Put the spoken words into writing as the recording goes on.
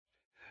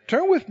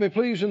Turn with me,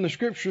 please, in the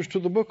Scriptures to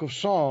the book of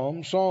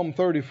Psalm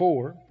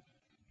 34.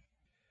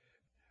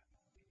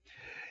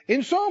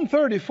 In Psalm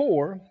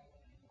 34,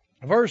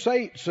 verse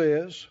 8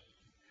 says,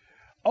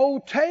 "O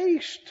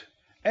taste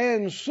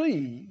and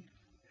see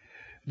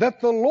that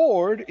the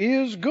Lord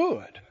is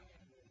good."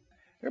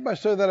 Everybody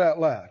say that out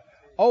loud.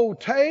 "O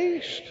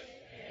taste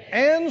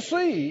and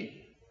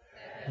see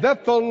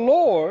that the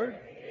Lord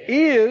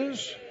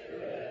is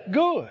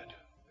good.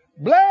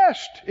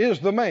 Blessed is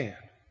the man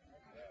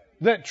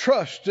that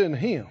trusts in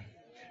Him."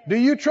 Do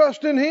you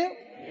trust in Him?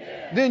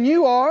 Yes. Then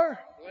you are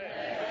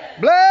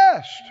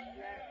blessed.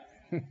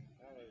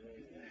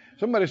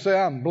 Somebody say,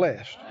 "I'm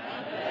blessed."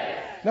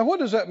 Now, what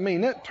does that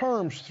mean? That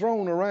term's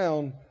thrown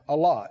around a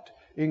lot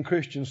in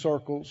Christian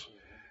circles,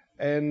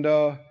 and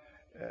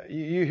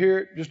you hear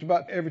it just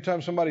about every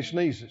time somebody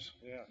sneezes.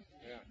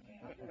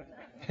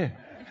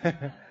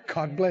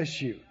 God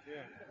bless you.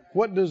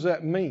 What does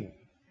that mean?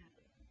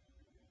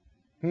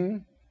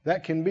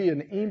 That can be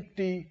an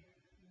empty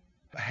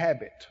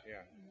habit.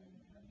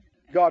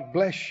 God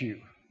bless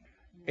you,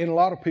 in a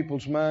lot of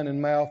people's mind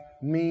and mouth,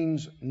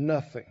 means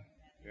nothing.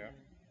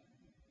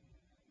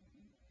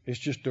 It's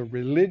just a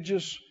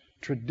religious,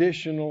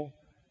 traditional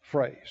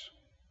phrase.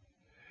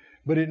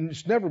 But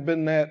it's never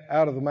been that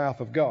out of the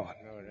mouth of God.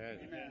 No, it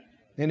hasn't.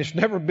 And it's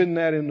never been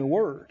that in the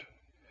Word.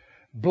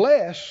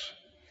 Bless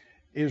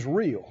is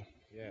real.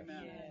 Yes.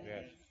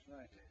 Yes.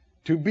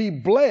 To be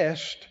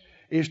blessed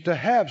is to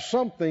have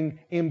something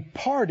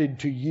imparted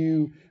to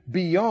you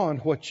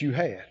beyond what you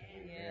had.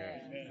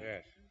 Yes.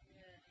 Yes.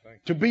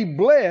 To be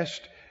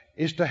blessed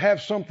is to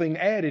have something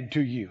added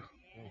to you.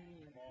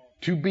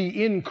 To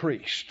be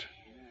increased.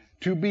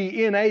 To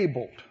be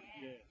enabled.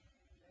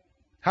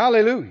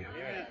 Hallelujah.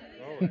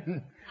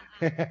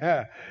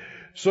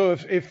 So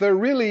if there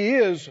really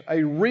is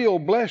a real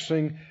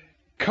blessing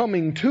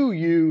coming to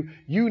you,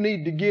 you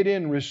need to get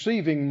in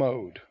receiving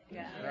mode.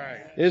 Yeah.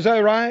 Right. Is that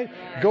right?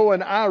 Go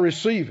and I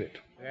receive it.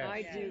 Yes.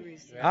 I do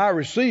receive it. I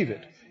receive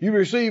it. You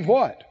receive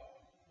what?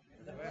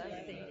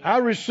 I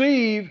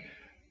receive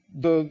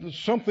the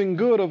something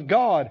good of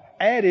God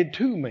added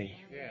to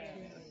me,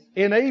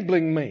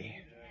 enabling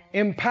me,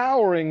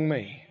 empowering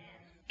me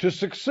to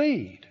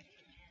succeed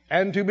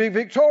and to be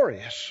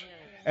victorious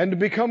and to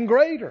become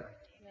greater.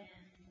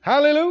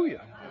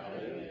 Hallelujah.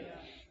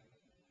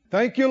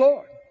 Thank you,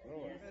 Lord.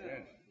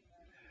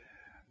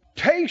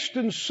 Taste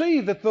and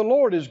see that the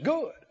Lord is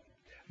good.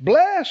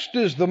 Blessed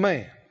is the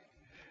man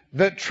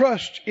that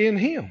trusts in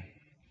Him.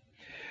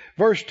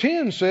 Verse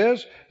 10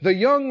 says, "The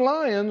young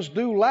lions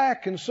do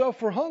lack and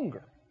suffer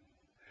hunger,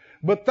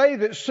 but they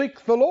that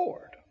seek the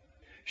Lord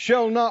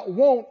shall not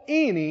want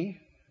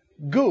any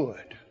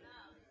good."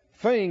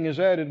 Thing is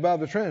added by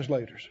the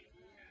translators.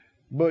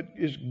 But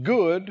it's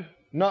good,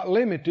 not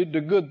limited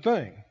to good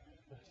thing.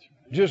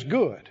 Just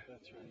good.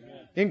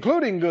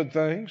 Including good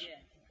things,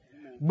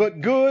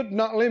 but good,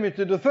 not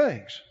limited to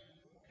things.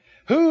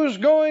 Who's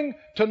going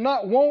to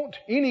not want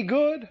any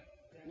good?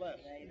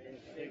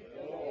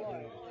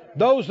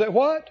 Those that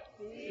what?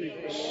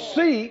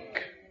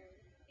 Seek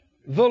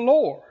the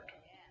Lord.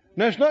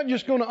 Now, it's not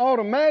just going to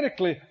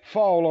automatically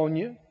fall on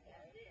you.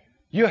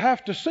 You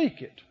have to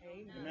seek it.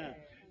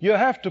 You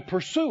have to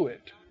pursue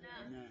it.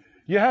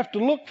 You have to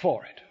look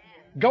for it.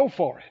 Go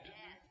for it.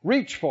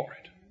 Reach for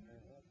it.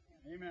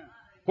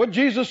 What did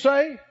Jesus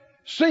say?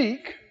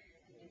 Seek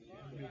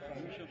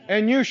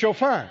and you shall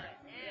find.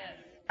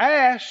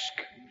 Ask,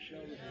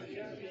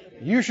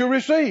 you shall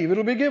receive.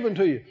 It'll be given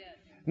to you.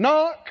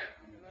 Knock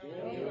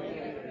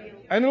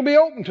and it'll be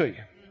open to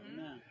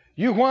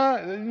you.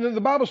 Why? The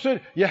Bible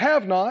said you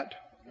have not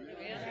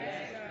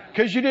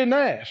because you didn't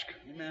ask.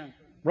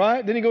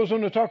 Right? Then he goes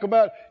on to talk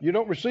about you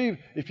don't receive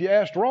if you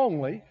asked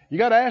wrongly. You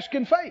got to ask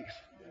in faith.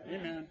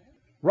 Amen.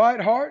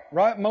 Right heart,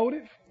 right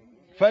motive,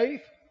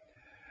 faith.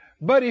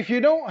 But if you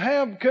don't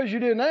have because you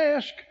didn't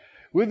ask,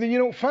 well, then you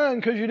don't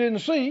find because you didn't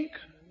seek.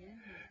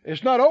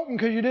 It's not open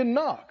because you didn't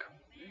knock.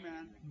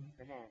 Amen.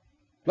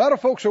 A lot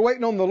of folks are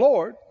waiting on the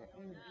Lord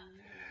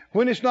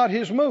when it's not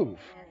His move.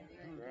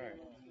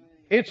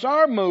 It's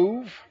our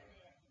move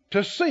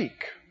to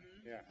seek,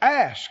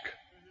 ask,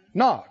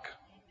 knock.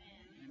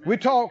 We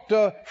talked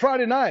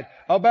Friday night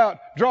about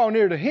draw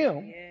near to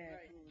Him,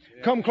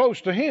 come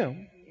close to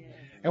Him,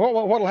 and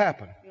what'll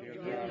happen?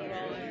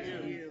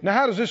 Now,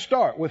 how does this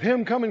start? With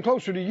Him coming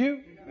closer to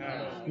you?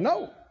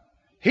 No.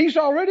 He's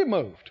already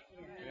moved.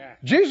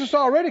 Jesus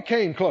already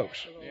came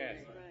close.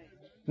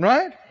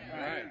 Right?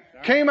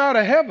 Came out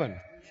of heaven,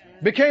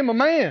 became a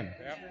man,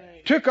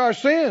 took our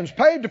sins,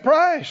 paid the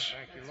price,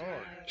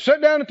 sat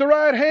down at the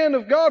right hand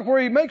of God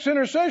where He makes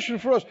intercession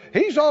for us.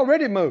 He's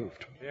already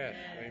moved.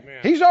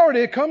 He's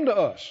already come to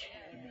us.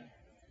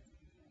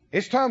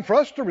 It's time for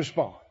us to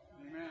respond.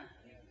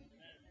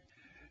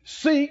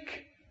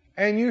 Seek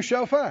and you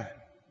shall find.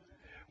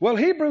 Well,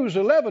 Hebrews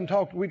 11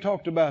 we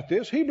talked about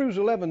this. Hebrews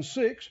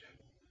 11:6.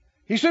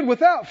 He said,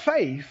 without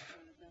faith,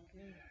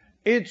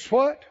 it's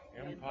what?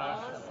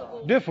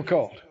 Impossible.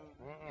 Difficult.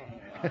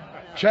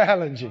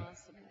 Challenging.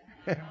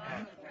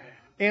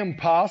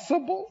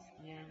 Impossible?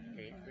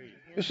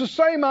 It's the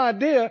same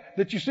idea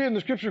that you see in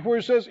the Scripture where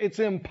it says it's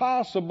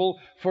impossible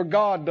for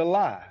God to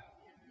lie.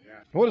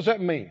 What does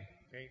that mean?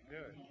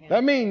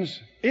 That means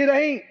it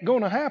ain't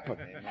going to happen.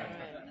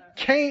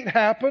 Can't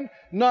happen,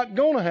 not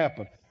going to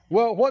happen.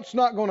 Well, what's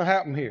not going to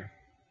happen here?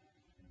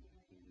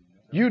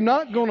 You're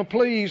not going to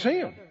please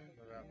Him.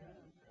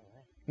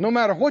 No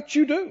matter what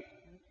you do.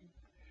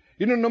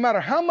 You know, no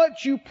matter how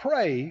much you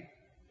pray,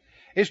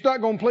 it's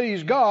not going to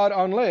please God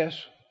unless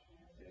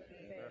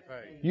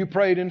you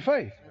prayed in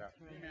faith.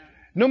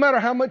 No matter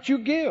how much you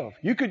give.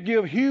 You could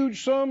give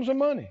huge sums of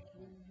money.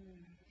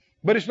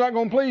 But it's not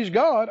going to please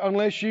God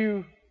unless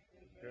you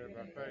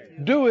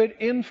do it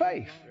in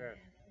faith.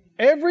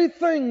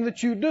 Everything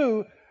that you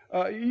do,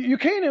 you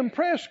can't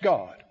impress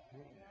God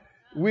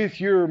with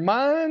your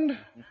mind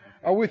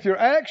or with your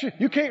action.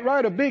 You can't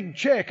write a big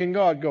check and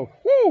God go,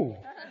 whoo,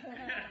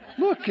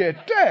 look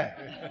at that.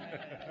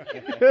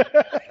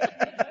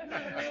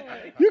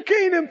 You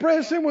can't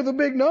impress Him with a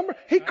big number.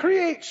 He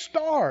creates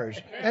stars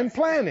and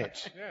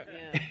planets.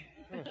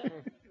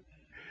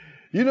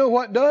 You know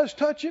what does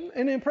touch Him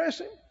and impress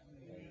Him?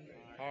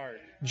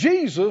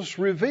 Jesus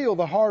revealed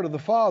the heart of the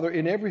Father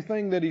in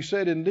everything that He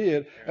said and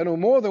did. And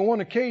on more than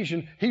one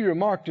occasion, He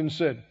remarked and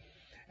said,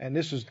 and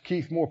this is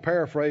Keith Moore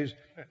paraphrased,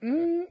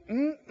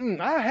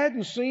 I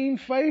hadn't seen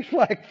faith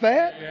like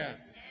that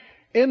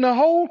in the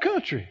whole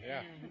country.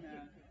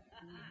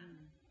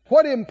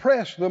 What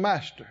impressed the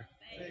Master?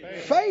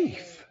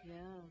 Faith.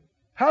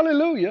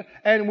 Hallelujah.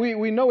 And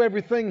we know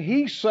everything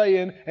He's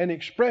saying and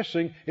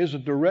expressing is a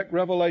direct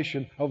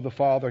revelation of the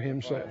Father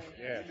Himself.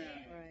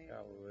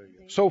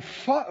 So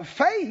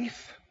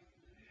faith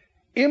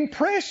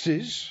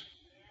impresses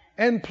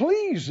and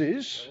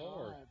pleases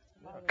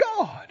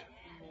God,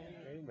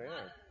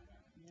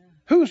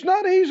 who's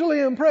not easily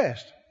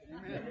impressed.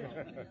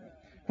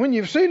 When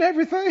you've seen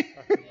everything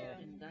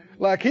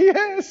like He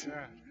has.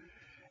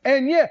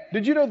 And yet,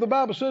 did you know the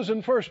Bible says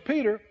in 1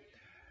 Peter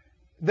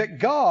that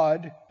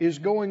God is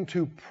going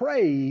to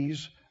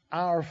praise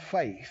our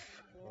faith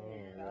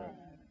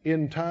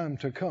in time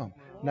to come?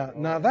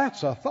 Now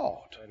that's a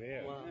thought.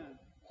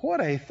 What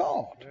a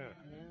thought.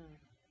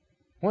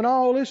 When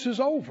all this is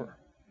over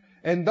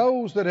and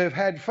those that have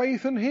had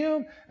faith in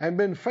Him and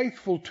been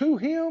faithful to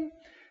Him,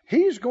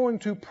 He's going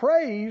to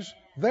praise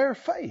their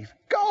faith.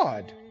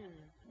 God.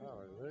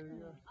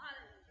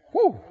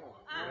 Whew.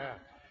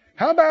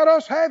 How about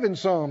us having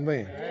some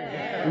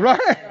then?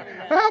 Right?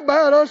 How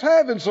about us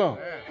having some?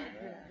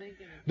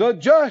 The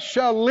just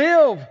shall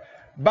live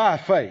by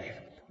faith.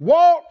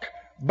 Walk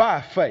by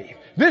faith.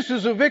 This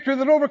is a victory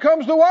that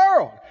overcomes the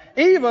world.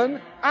 Even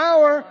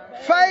our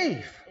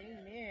faith.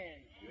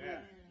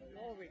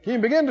 Can you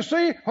begin to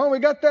see why we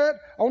got that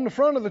on the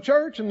front of the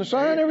church and the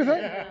sign and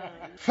everything?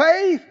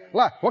 Faith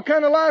life. What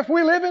kind of life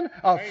we live in?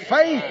 A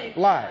faith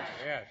life.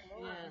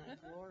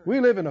 We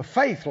live in a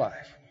faith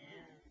life.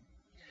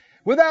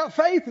 Without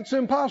faith, it's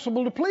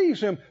impossible to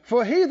please Him.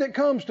 For he that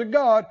comes to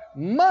God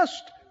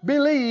must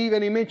believe,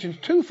 and he mentions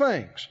two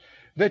things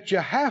that you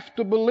have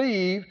to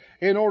believe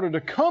in order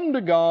to come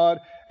to God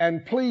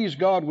and please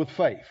God with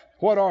faith.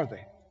 What are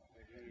they?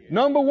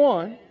 Number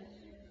one,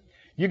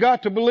 you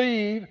got to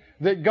believe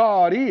that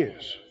God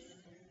is.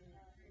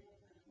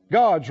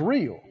 God's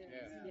real.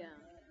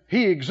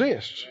 He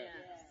exists.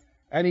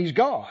 And He's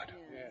God.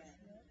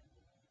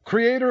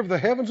 Creator of the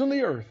heavens and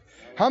the earth.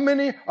 How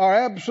many are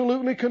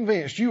absolutely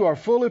convinced, you are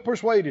fully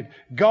persuaded,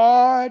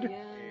 God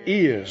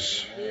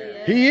is?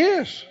 He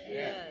is.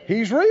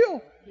 He's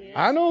real.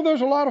 I know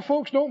there's a lot of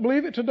folks don't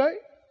believe it today.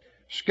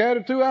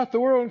 Scattered throughout the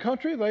world and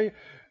country,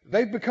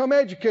 they've become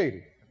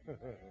educated.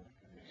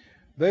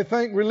 They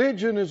think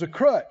religion is a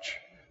crutch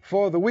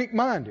for the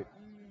weak-minded.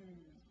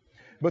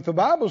 But the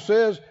Bible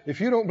says,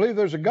 if you don't believe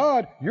there's a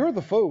God, you're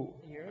the fool.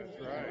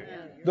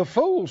 The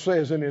fool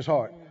says in his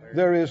heart,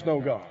 there is no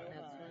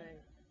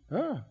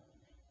God.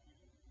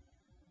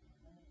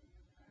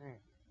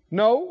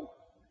 No,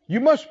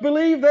 you must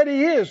believe that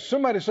He is.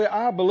 Somebody say,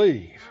 I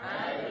believe.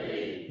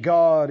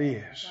 God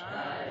is.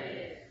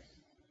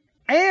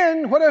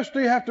 And what else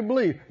do you have to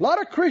believe? A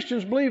lot of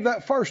Christians believe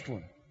that first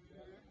one.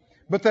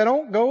 But they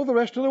don't go the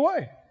rest of the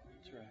way.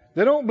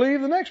 They don't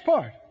believe the next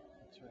part.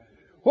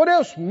 What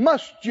else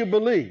must you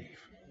believe?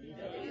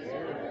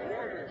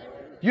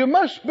 You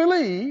must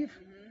believe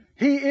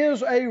He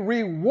is a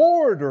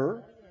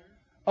rewarder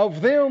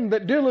of them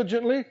that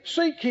diligently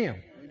seek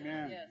Him.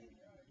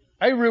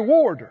 A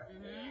rewarder.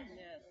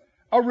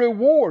 A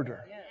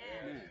rewarder.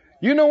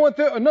 You know what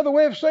another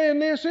way of saying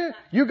this is?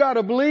 You got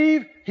to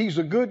believe He's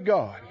a good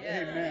God.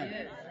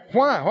 Amen.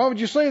 Why? Why would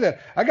you say that?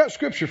 I got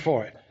scripture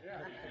for it.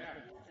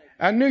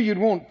 I knew you'd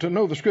want to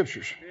know the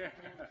scriptures.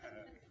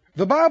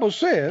 The Bible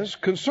says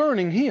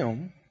concerning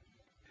Him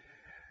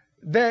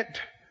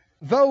that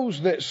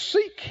those that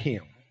seek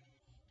Him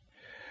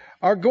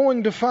are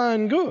going to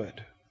find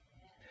good.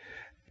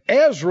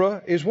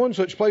 Ezra is one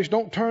such place.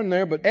 Don't turn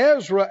there, but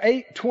Ezra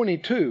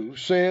 8:22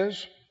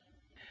 says,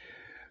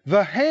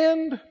 the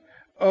hand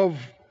of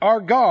our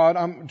God,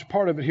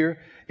 part of it here,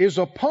 is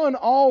upon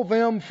all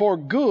them for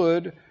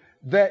good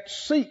that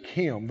seek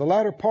Him. The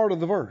latter part of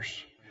the verse.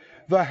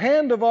 The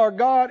hand of our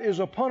God is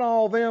upon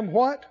all them,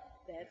 what?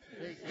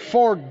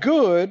 For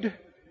good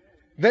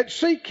that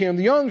seek Him.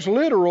 The Young's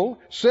Literal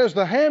says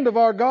the hand of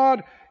our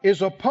God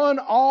is upon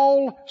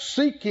all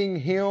seeking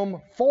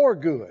Him for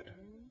good.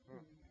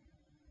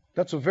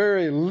 That's a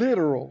very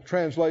literal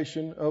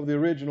translation of the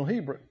original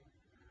Hebrew.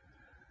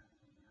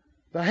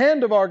 The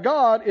hand of our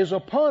God is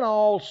upon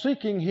all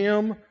seeking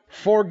Him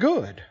for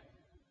good.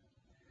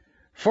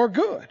 For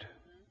good.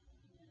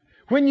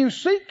 When you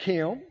seek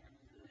Him,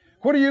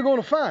 what are you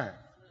going to find?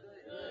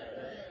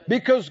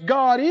 Because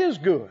God is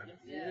good.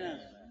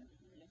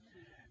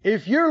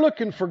 If you're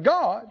looking for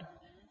God,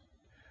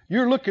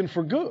 you're looking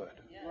for good.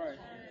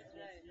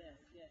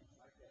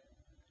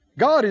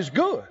 God is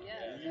good.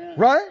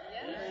 Right?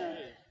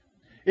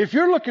 If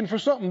you're looking for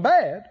something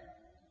bad,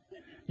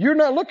 you're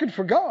not looking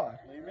for God.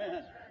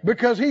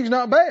 Because He's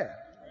not bad.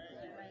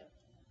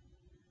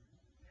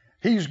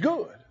 He's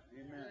good.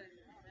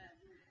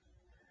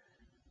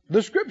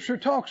 The Scripture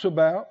talks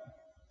about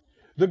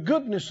the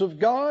goodness of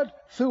God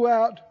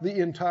throughout the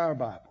entire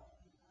Bible.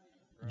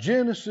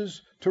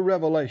 Genesis to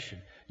Revelation.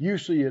 You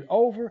see it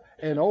over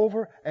and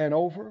over and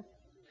over.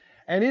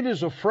 And it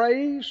is a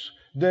phrase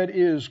that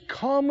is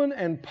common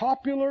and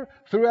popular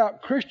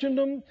throughout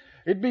Christendom.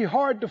 It'd be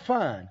hard to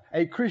find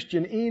a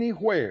Christian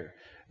anywhere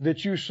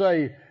that you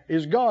say,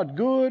 is God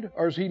good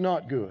or is He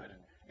not good?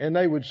 And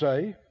they would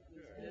say,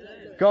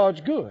 God's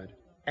good.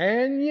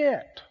 And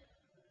yet,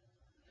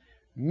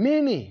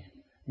 many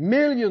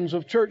millions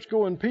of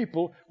church-going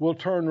people will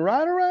turn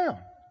right around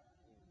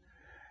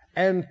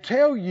and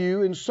tell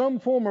you in some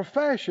form or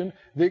fashion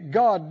that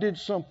God did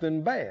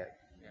something bad.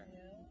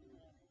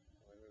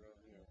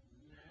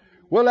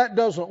 Well, that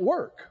doesn't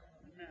work.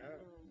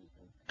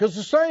 Because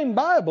the same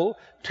Bible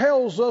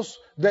tells us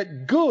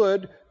that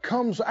good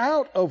comes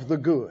out of the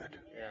good.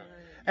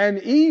 And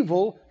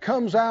evil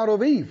comes out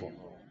of evil.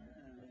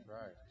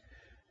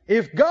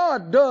 If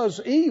God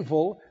does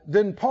evil,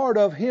 then part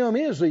of Him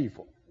is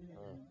evil.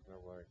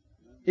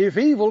 If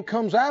evil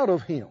comes out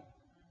of Him,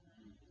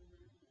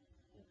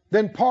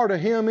 then part of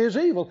Him is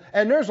evil.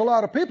 And there's a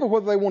lot of people,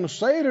 whether they want to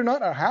say it or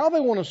not, or how they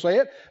want to say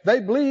it, they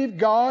believe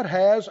God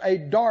has a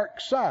dark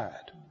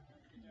side.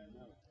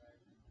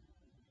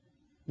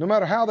 No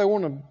matter how they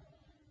want to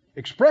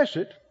express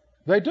it,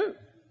 they do.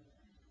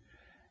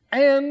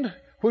 And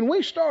when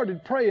we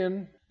started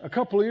praying a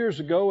couple of years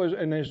ago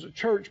and as a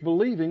church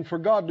believing for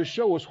God to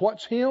show us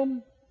what's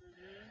Him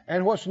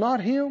and what's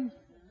not Him,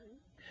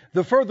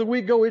 the further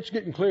we go, it's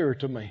getting clearer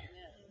to me.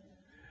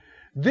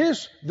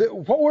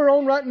 What we're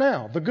on right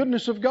now, the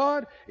goodness of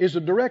God, is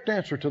a direct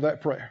answer to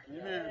that prayer.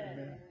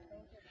 Amen.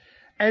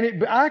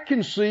 And I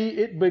can see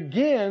it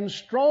began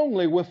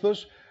strongly with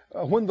us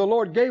when the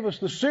Lord gave us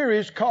the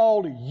series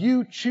called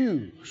You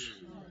Choose.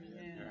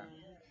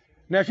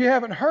 Now, if you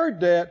haven't heard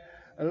that,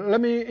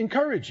 let me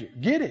encourage you.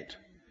 Get it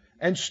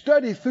and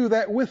study through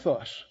that with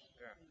us.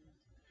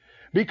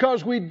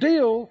 Because we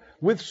deal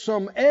with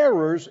some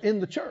errors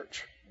in the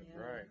church.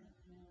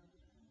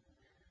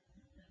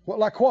 Well,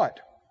 like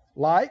what?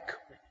 Like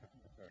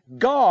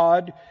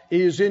God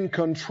is in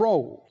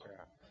control.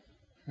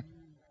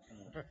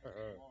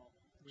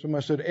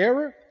 Somebody said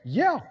error?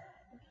 Yeah.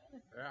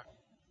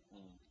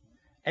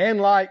 And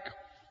like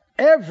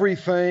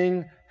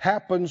everything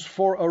happens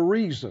for a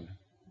reason.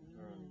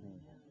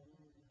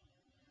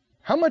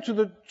 How much of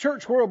the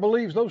church world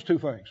believes those two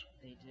things?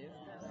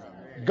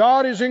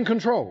 God is in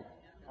control.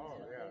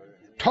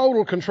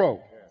 Total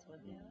control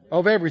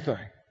of everything.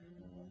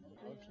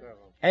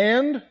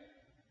 And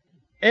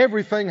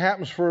everything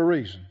happens for a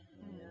reason.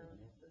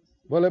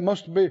 Well, it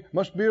must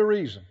be a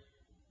reason.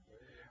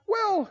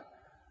 Well,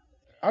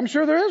 I'm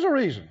sure there is a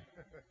reason.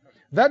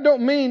 That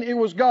don't mean it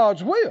was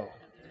God's will.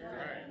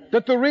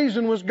 That the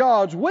reason was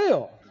God's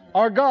will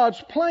or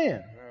God's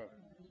plan.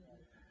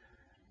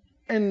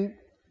 And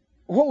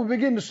what we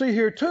begin to see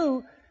here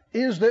too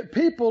is that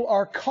people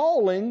are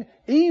calling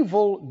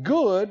evil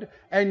good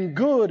and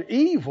good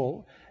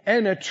evil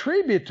and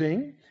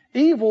attributing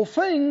evil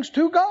things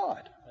to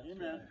God.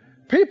 Amen.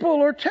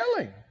 People are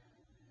telling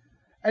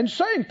and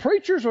saying,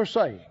 preachers are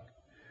saying,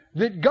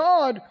 that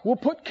God will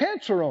put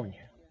cancer on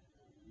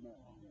you.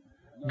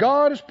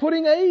 God is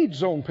putting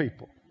AIDS on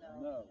people.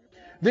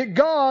 That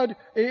God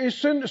is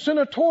send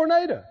a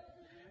tornado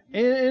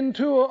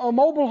into a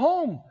mobile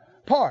home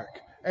park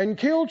and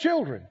kill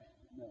children.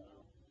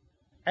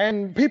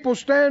 And people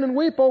stand and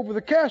weep over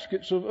the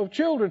caskets of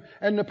children.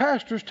 And the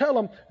pastors tell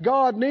them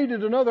God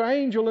needed another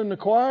angel in the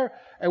choir.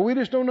 And we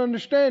just don't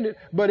understand it.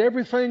 But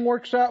everything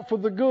works out for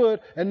the good.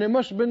 And there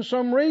must have been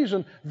some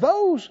reason.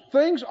 Those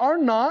things are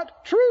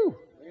not true.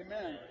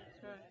 Amen.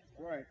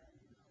 Right.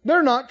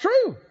 They're not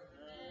true.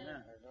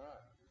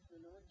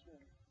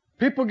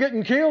 People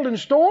getting killed in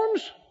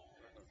storms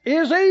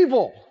is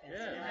evil.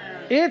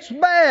 It's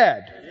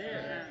bad.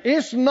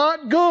 It's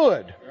not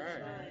good.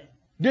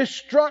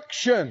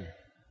 Destruction,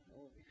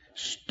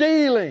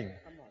 stealing,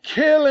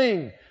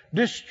 killing,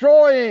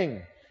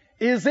 destroying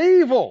is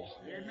evil.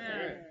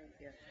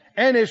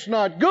 And it's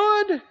not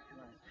good.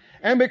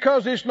 And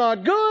because it's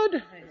not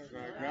good,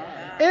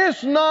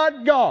 It's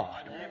not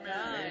God.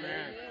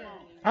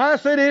 I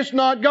said it's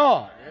not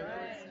God.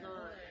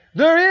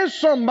 There is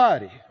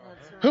somebody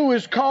who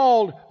is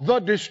called the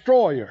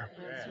destroyer.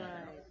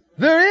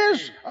 There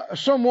is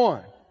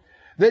someone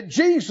that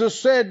Jesus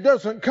said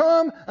doesn't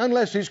come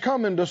unless he's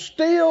coming to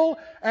steal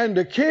and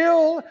to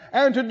kill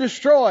and to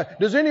destroy.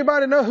 Does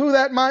anybody know who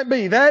that might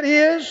be? That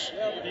is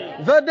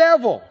the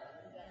devil,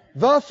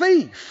 the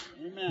thief,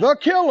 the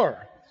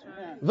killer,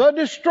 the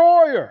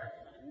destroyer.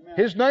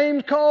 His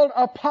name's called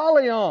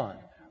Apollyon,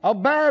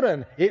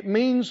 Abaddon. It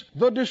means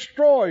the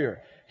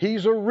destroyer.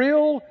 He's a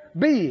real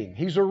being.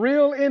 He's a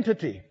real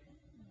entity.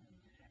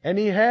 And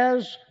he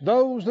has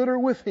those that are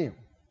with him.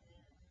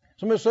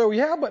 Somebody say, well,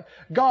 yeah, but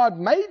God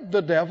made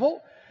the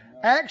devil.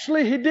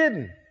 Actually, he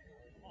didn't.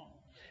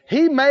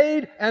 He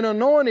made an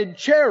anointed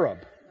cherub.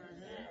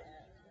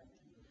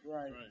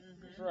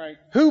 Right.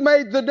 Who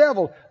made the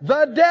devil?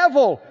 The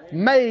devil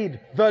made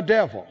the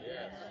devil.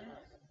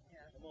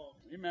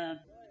 Amen.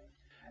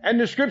 And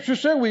the scripture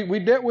said, we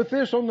dealt with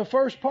this on the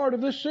first part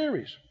of this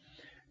series.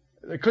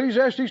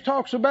 Ecclesiastes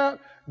talks about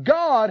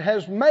God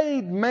has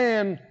made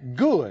man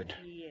good,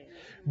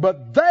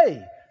 but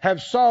they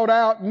have sought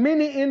out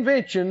many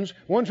inventions.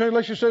 One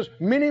translation says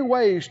many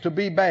ways to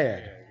be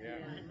bad.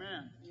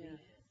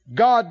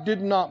 God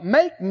did not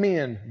make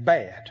men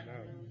bad.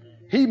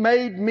 He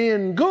made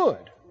men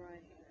good.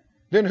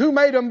 Then who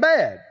made them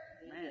bad?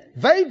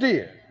 They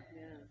did.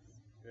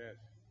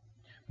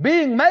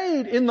 Being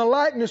made in the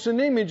likeness and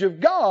image of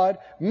God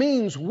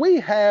means we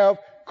have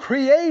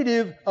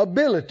creative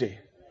ability.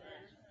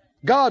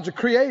 God's a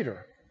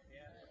creator.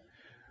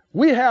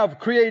 We have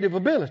creative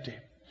ability.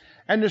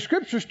 And the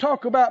scriptures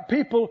talk about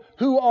people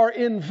who are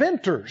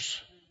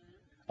inventors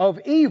of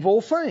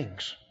evil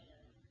things.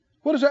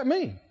 What does that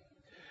mean?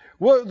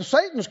 Well,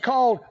 Satan's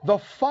called the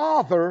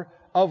father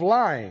of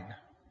lying.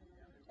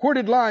 Where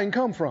did lying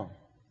come from?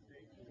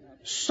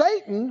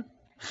 Satan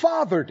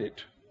fathered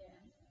it.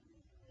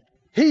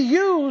 He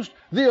used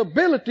the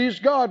abilities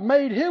God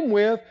made him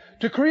with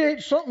to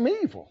create something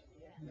evil.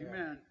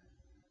 Amen.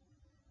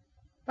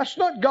 That's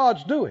not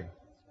God's doing.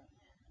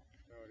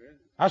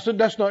 I said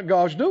that's not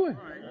God's doing.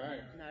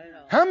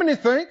 How many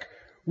think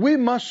we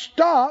must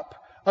stop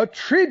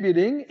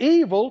attributing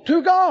evil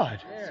to God?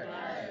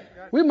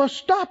 We must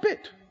stop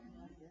it.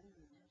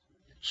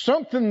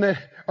 Something that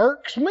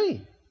irks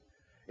me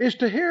is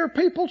to hear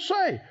people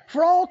say,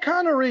 for all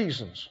kind of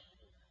reasons,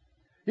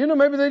 you know,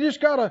 maybe they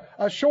just got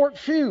a short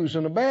fuse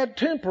and a bad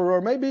temper,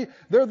 or maybe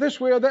they're this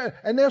way or that,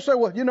 and they'll say,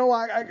 well, you know,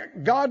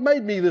 God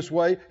made me this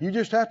way, you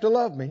just have to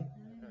love me.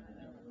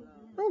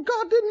 No,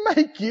 God didn't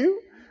make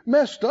you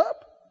messed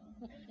up.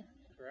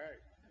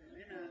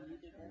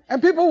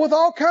 And people with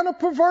all kind of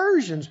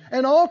perversions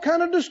and all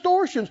kind of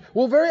distortions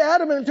will very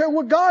adamant and tell,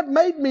 well, God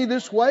made me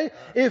this way.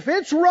 If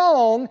it's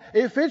wrong,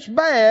 if it's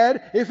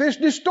bad, if it's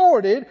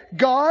distorted,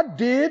 God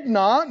did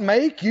not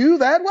make you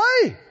that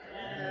way.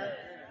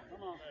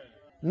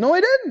 No,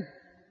 He didn't.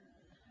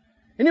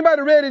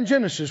 Anybody read in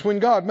Genesis when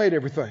God made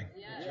everything?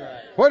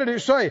 What did it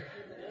say?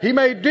 He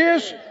made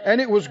this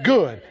and it was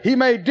good. He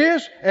made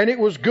this and it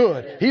was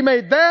good. He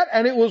made that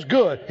and it was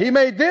good. He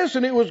made this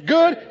and it was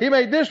good. He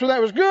made this and that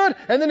was good.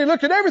 And then He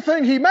looked at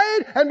everything He made,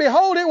 and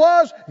behold, it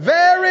was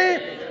very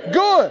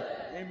good.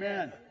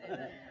 Amen.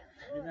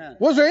 Amen.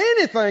 Was there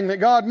anything that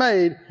God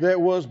made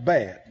that was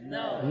bad?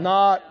 No.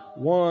 Not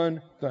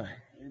one thing.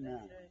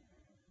 Amen.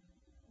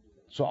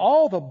 So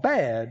all the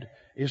bad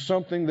is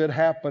something that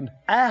happened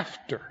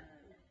after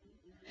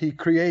He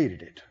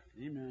created it.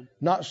 Amen.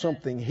 Not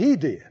something He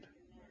did,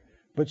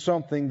 but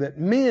something that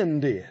men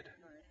did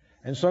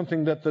and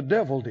something that the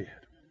devil did.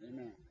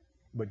 Amen.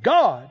 But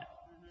God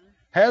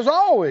has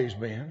always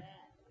been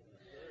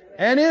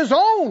and is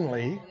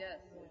only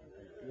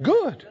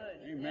good.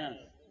 Amen.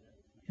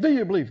 Do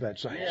you believe that,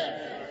 saints?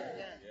 Yes.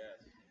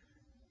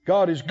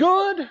 God is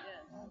good.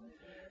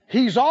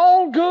 He's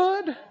all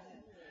good.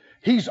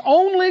 He's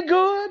only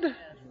good.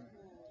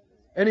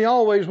 And He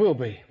always will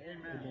be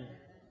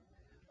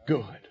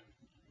good.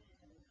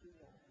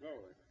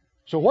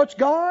 So what's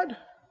God?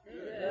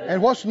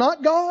 And what's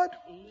not God?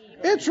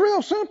 It's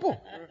real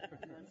simple.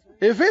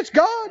 If it's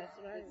God,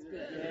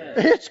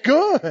 it's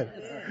good.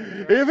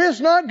 If it's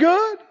not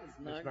good,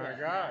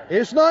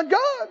 it's not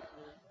God.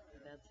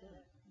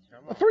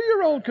 A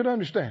 3-year-old could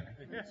understand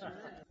it.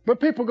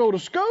 But people go to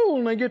school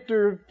and they get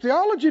their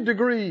theology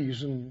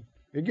degrees and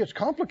it gets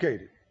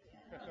complicated.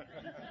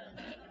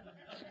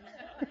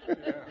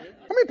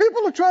 I mean,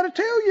 people will try to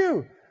tell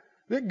you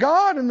that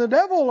God and the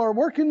devil are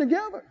working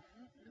together.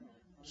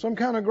 Some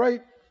kind of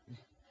great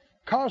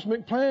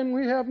cosmic plan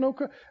we have no...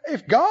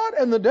 If God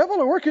and the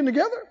devil are working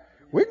together,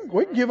 we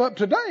can give up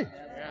today.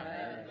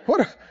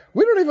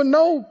 We don't even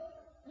know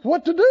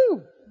what to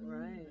do.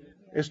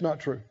 It's not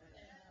true.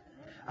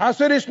 I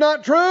said it's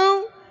not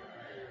true.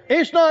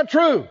 It's not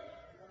true.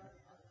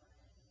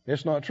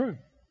 It's not true.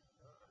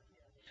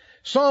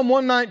 Psalm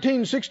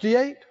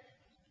 119:68.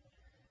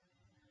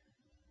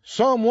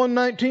 Psalm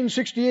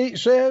 119:68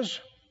 says,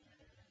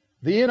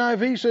 the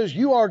NIV says,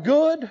 you are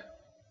good,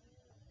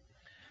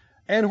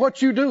 and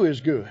what you do is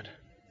good.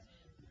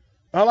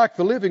 I like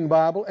the Living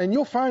Bible, and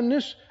you'll find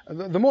this,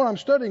 the more I'm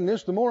studying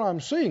this, the more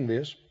I'm seeing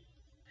this.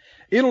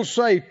 It'll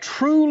say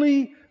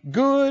truly,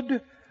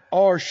 good,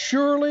 or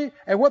surely,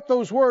 and what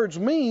those words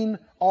mean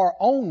are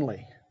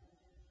only.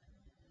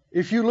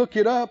 If you look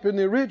it up in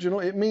the original,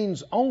 it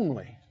means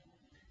only.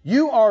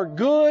 You are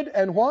good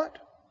and what?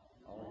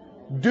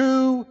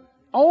 Do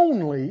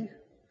only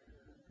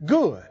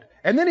good.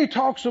 And then he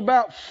talks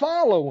about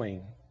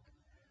following.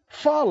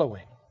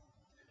 Following.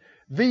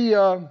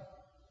 The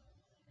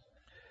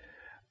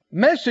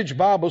Message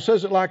Bible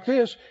says it like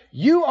this: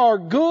 you are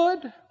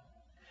good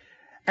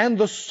and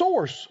the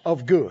source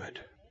of good.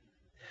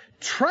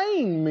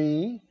 Train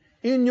me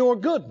in your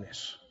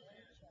goodness.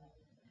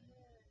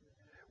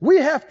 We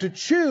have to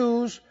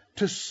choose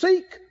to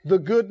seek the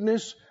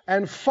goodness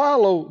and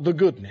follow the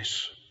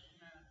goodness.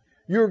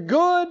 You're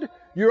good,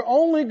 you're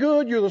only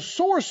good, you're the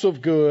source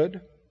of good.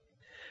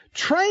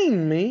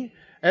 Train me,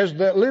 as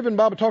that Living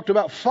Bible talked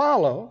about,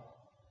 follow,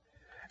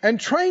 and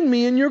train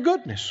me in your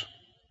goodness.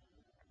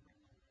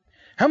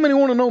 How many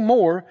want to know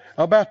more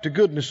about the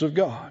goodness of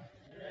God?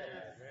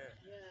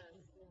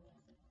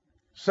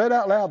 Say it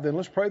out loud then.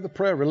 Let's pray the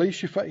prayer.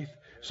 Release your faith.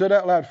 Say it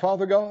out loud.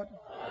 Father God,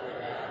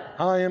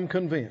 I am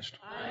convinced.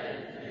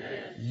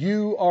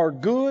 You are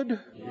good.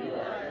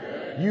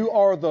 You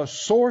are the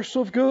source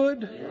of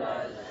good.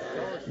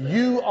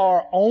 You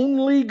are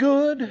only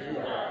good.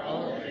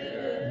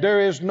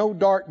 There is no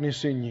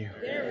darkness in you.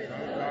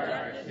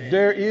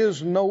 There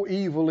is no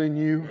evil in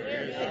you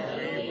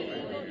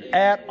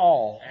at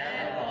all.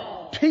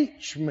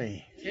 Teach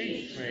me.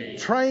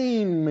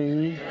 Train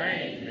me.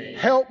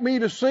 Help me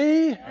to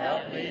see,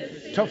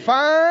 to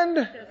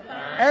find,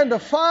 and to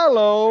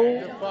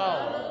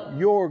follow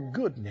your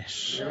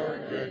goodness.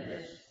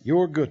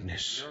 Your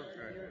goodness.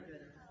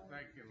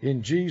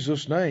 In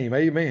Jesus' name,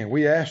 amen.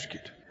 We ask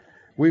it.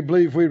 We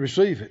believe we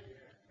receive it.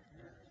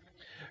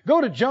 Go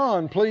to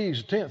John,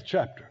 please, 10th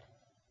chapter.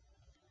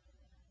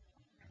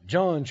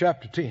 John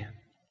chapter 10.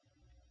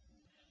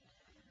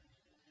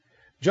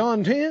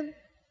 John 10.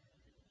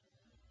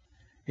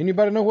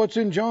 Anybody know what's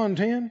in John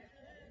 10?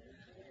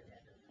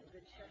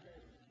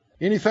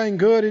 Anything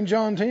good in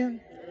John 10?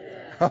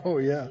 Oh,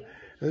 yeah.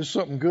 There's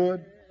something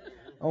good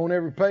on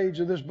every page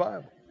of this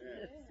Bible.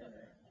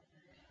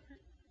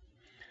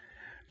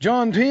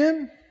 John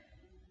 10,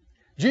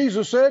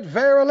 Jesus said,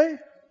 Verily,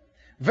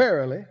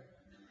 verily,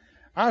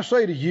 I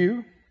say to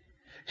you,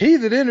 he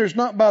that enters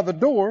not by the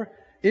door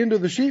into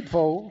the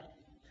sheepfold,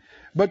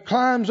 but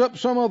climbs up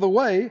some other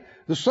way,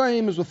 the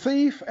same is a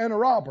thief and a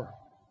robber.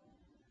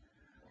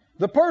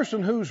 The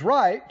person who's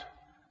right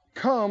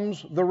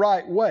comes the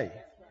right way.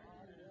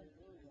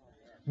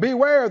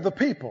 Beware of the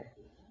people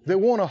that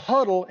want to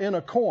huddle in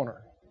a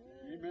corner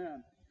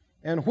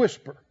and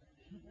whisper.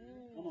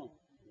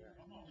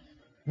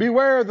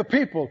 Beware of the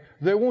people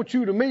that want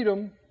you to meet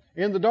them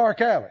in the dark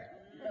alley.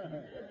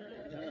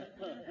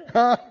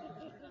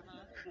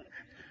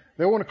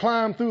 They want to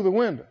climb through the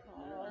window.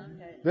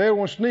 They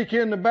want to sneak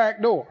in the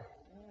back door.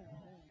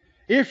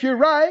 If you're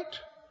right,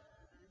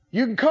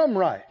 you can come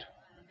right.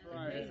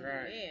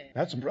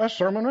 That's a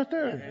sermon right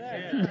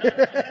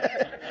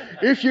there.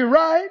 If you're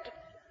right,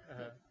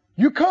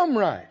 you come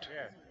right.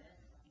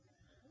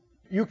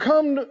 You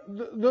come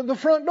to the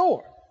front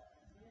door.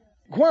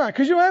 Why?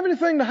 Because you don't have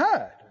anything to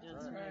hide.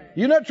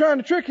 You're not trying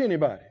to trick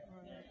anybody.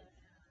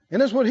 And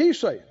that's what he's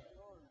saying.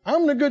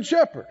 I'm the good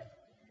shepherd.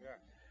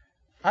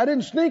 I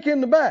didn't sneak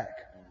in the back.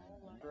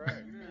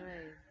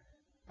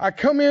 I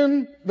come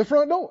in the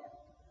front door.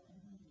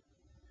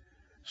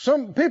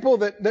 Some people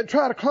that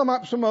try to come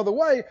up some other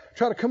way,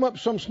 try to come up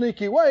some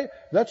sneaky way,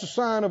 that's a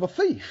sign of a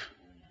thief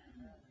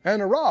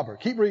and a robber.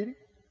 Keep reading.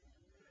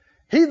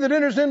 He that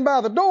enters in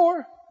by the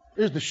door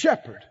is the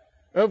shepherd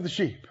of the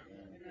sheep.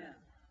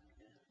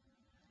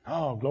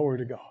 Oh, glory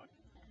to God.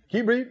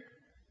 Keep reading.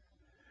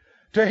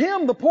 To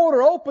him the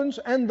porter opens,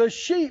 and the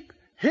sheep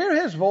hear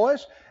his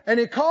voice, and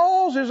he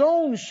calls his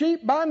own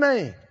sheep by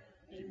name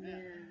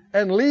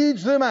and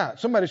leads them out.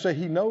 Somebody say,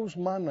 he knows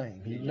my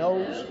name. He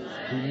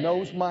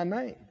knows my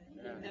name.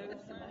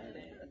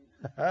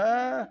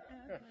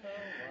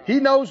 He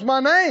knows my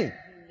name.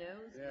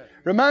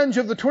 Reminds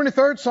you of the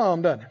 23rd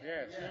Psalm, doesn't it?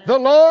 The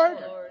Lord.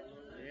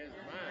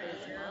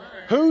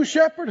 Whose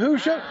shepherd?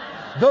 Whose shepherd?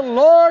 The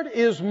Lord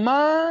is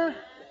my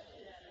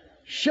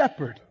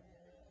shepherd.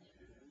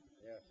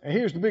 And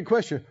here's the big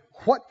question.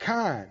 What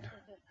kind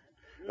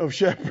of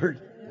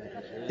shepherd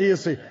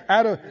is he?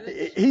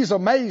 He's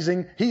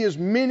amazing. He is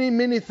many,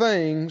 many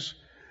things.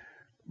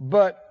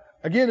 But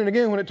again and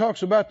again, when it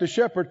talks about the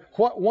shepherd,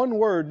 what one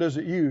word does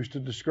it use to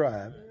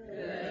describe?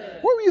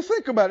 What do you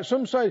think about it?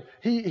 Some say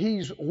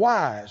he's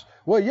wise.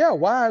 Well, yeah,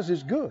 wise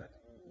is good.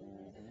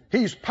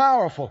 He's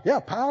powerful. Yeah,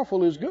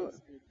 powerful is good.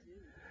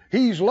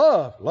 He's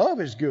love.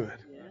 Love is good.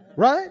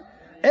 Right?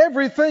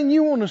 Everything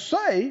you want to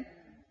say,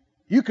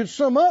 you could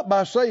sum up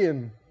by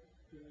saying,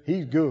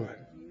 he's good.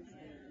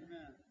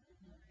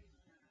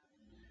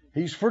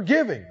 He's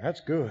forgiving.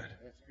 That's good.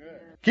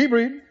 Keep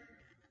reading.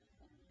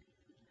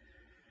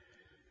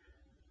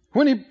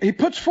 When he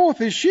puts forth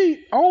his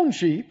own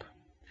sheep,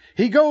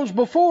 He goes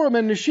before them,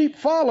 and the sheep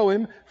follow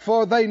him,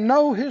 for they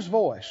know his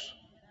voice.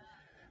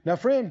 Now,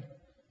 friend,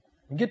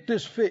 get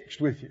this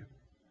fixed with you.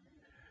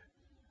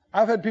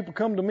 I've had people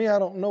come to me I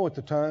don't know at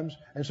the times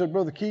and said,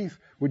 Brother Keith,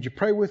 would you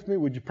pray with me?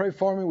 Would you pray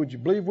for me? Would you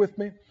believe with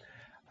me?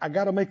 I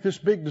got to make this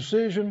big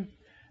decision,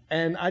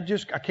 and I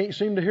can't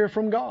seem to hear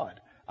from God.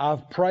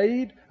 I've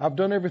prayed, I've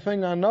done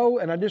everything I know,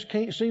 and I just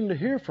can't seem to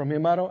hear from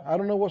him. I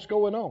don't know what's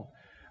going on.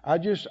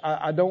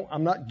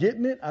 I'm not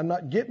getting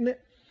it.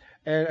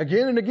 And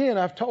again,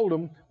 I've told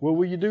them, well,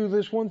 will you do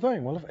this one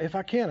thing? Well, if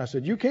I can. I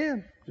said, you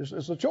can.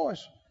 It's a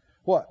choice.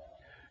 What?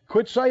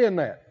 Quit saying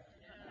that.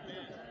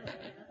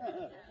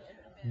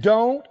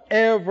 Don't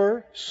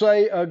ever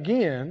say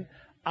again,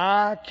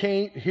 I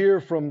can't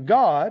hear from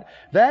God.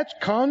 That's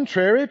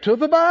contrary to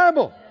the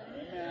Bible.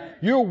 Amen.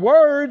 Your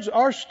words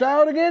are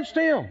stout against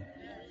him.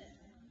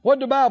 What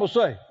did the Bible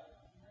say?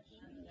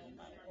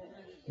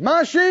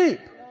 My sheep.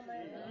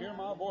 Hear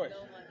my voice.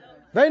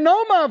 They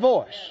know my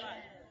voice.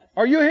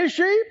 Are you his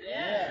sheep?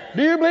 Yes.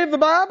 Do you believe the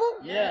Bible?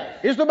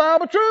 Yes. Is the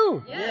Bible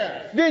true?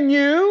 Yes. Then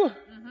you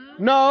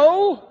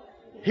know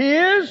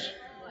his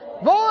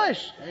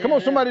voice. Amen. Come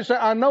on, somebody say,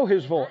 I know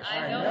his voice.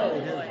 I know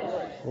his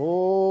voice.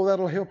 Oh,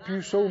 that'll help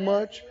you so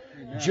much.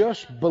 Amen.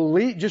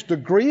 Just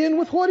agreeing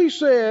with what he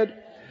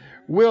said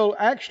will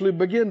actually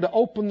begin to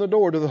open the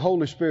door to the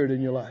Holy Spirit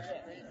in your life.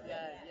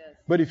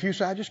 But if you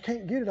say, I just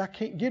can't get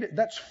it,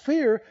 that's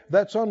fear,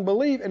 that's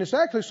unbelief, and it's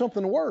actually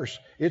something worse.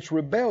 It's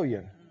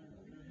rebellion.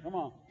 Come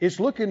on. It's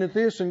looking at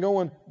this and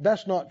going,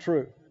 that's not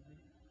true.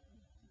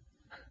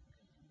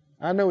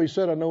 I know he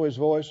said I know his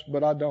voice,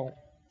 but I don't.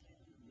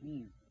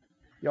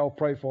 Y'all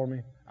pray for me.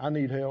 I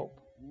need help.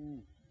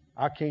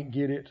 I can't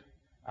get it.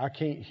 I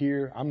can't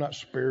hear. I'm not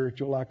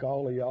spiritual like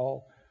all of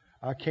y'all.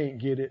 I can't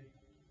get it.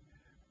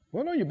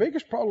 Well, no, your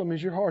biggest problem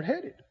is you're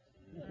hard-headed.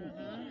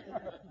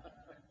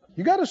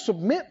 You got to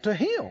submit to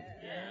him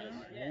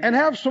and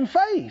have some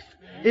faith.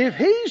 If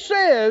he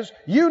says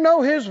you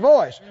know his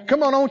voice,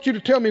 come on, I want you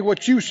to tell me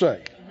what you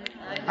say.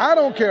 I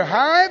don't care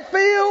how it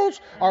feels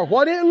or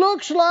what it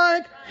looks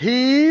like.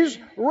 He's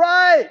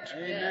right.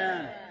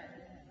 Amen.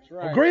 That's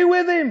right. Agree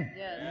with him,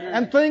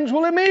 and things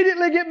will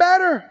immediately get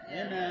better.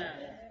 Amen.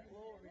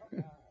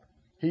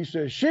 He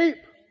says, sheep,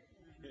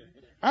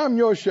 I'm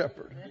your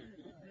shepherd.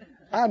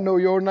 I know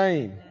your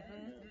name,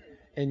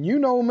 and you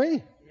know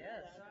me.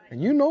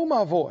 And you know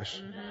my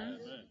voice.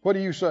 What do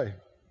you say?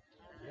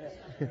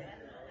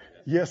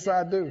 Yes,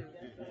 I do.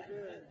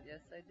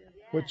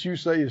 What you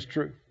say is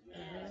true.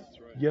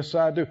 Yes,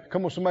 I do.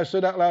 Come on, somebody say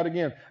it out loud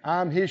again.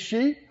 I'm his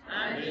sheep.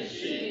 I'm his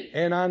sheep.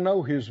 And I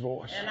know his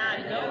voice. And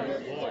I know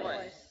his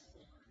voice.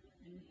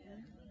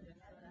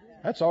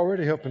 That's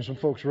already helping some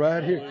folks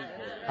right here.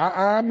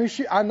 I'm his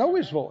sheep. I know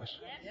his voice.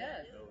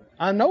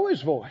 I know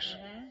his voice.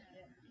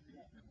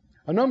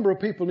 A number of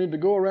people need to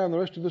go around the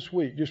rest of this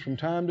week, just from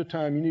time to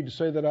time, you need to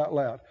say that out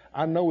loud.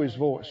 I know his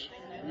voice.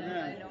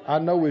 Amen. I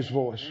know his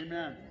voice.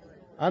 Amen.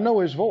 I know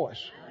his voice.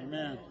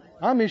 Amen.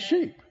 I'm his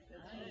sheep.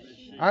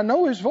 I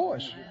know his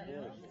voice.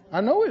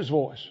 I know his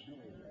voice.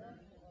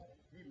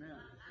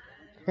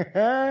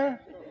 I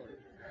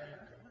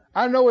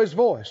know his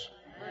voice.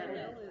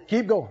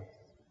 Keep going.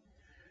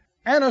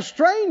 And a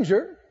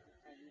stranger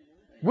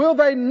will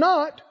they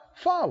not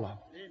follow.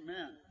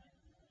 Amen.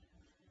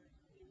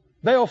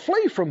 They'll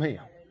flee from him.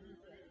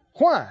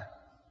 Why?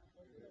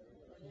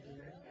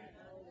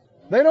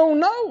 They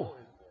don't know.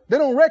 They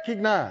don't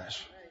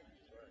recognize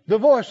the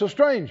voice of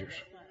strangers.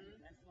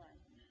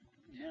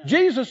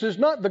 Jesus is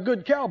not the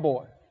good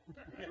cowboy.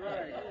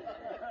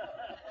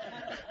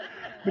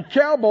 The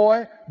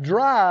cowboy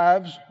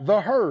drives the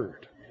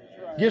herd,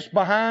 gets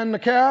behind the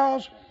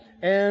cows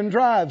and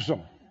drives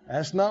them.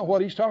 That's not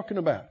what he's talking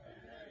about.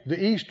 The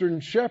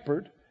Eastern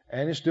shepherd,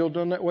 and it's still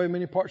done that way in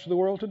many parts of the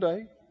world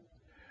today,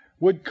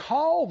 would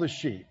call the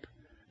sheep.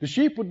 The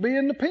sheep would be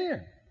in the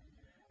pen.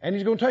 And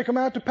he's going to take them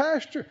out to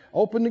pasture,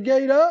 open the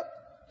gate up.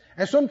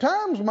 And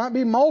sometimes might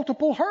be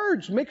multiple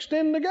herds mixed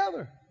in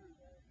together.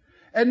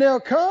 And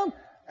they'll come,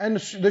 and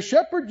the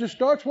shepherd just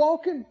starts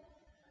walking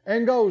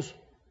and goes,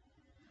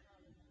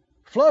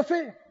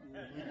 Fluffy,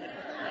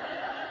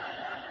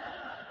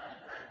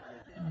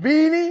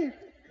 Beanie,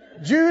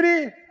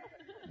 Judy,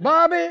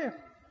 Bobby,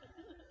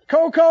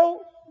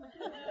 Coco,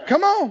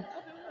 come on.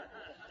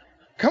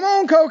 Come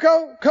on,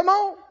 Coco. Come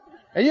on.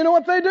 And you know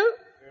what they do?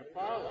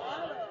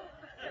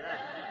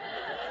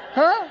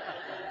 Huh?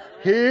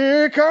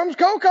 Here comes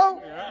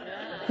Coco.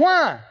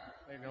 Why?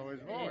 They know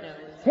his voice.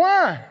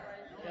 Why?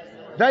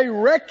 They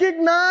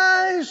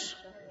recognize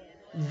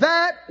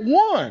that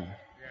one.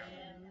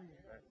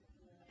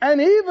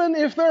 And even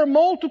if there are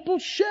multiple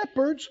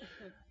shepherds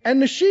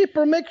and the sheep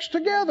are mixed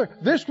together,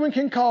 this one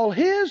can call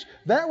his,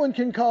 that one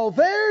can call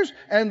theirs,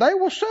 and they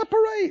will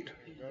separate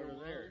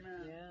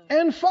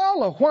and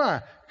follow.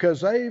 Why?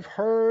 Because they've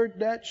heard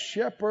that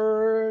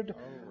shepherd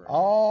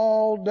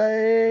all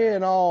day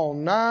and all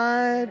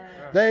night.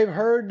 They've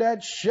heard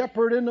that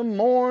shepherd in the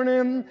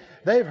morning.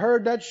 They've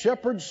heard that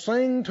shepherd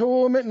sing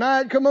to them at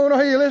night. Come on,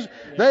 hey, listen.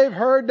 They've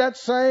heard that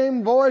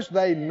same voice.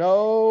 They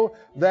know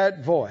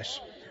that voice.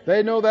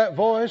 They know that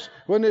voice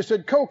when they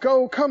said,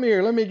 Coco, come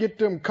here. Let me get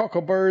them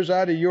cockleburrs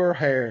out of your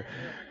hair.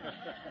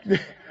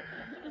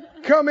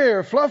 Come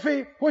here,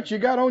 Fluffy. What you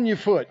got on your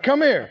foot?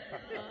 Come here.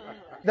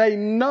 They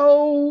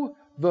know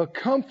the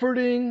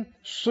comforting,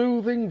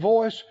 soothing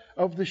voice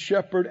of the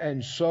shepherd,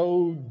 and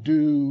so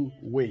do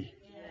we.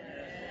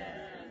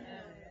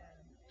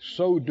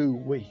 So do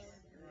we.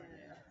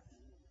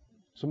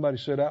 Somebody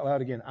said out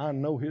loud again, I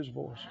know his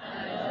voice.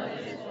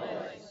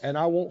 And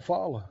I won't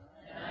follow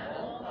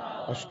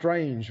a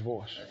strange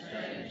voice.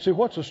 See,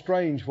 what's a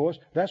strange voice?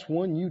 That's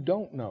one you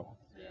don't know.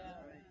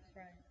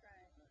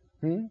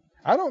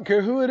 I don't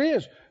care who it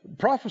is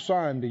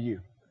prophesying to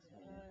you.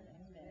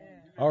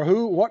 Or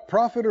what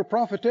prophet or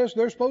prophetess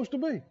they're supposed to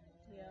be.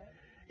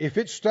 If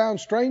it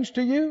sounds strange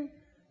to you,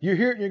 you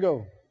hear it and you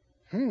go,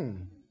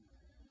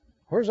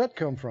 where's that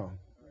come from?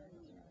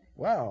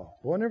 Wow,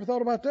 boy, I never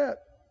thought about that.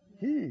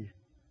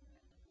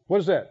 What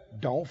is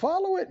that? Don't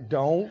follow it.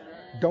 Don't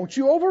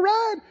you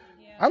override.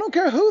 I don't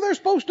care who they're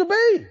supposed to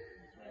be.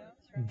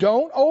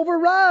 Don't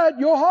override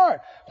your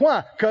heart.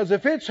 Why? Because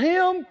if it's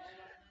him,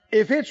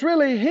 if it's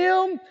really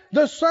him,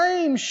 the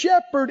same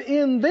shepherd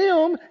in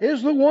them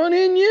is the one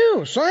in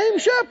you. Same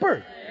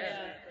shepherd.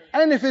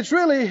 And if it's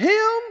really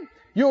him,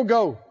 you'll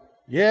go,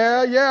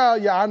 yeah,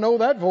 I know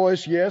that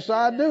voice. Yes,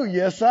 I do.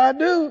 Yes, I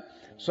do.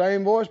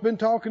 Same voice been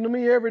talking to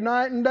me every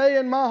night and day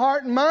in my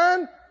heart and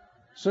mind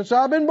since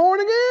I've been born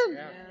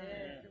again.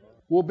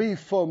 Will be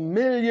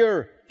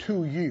familiar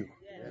to you.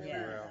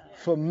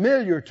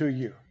 Familiar to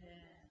you.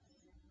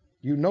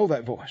 You know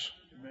that voice.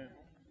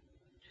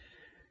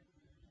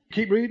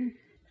 Keep reading.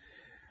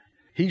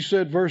 He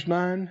said, verse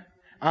 9,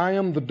 I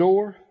am the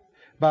door.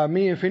 By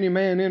me, if any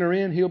man enter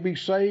in, he'll be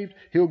saved.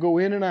 He'll go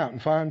in and out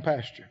and find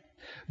pasture.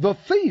 The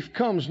thief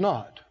comes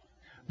not,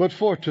 but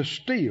for to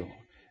steal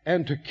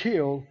and to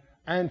kill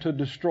and to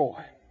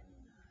destroy.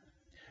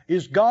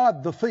 Is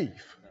God the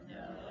thief?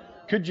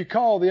 Could you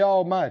call the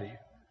Almighty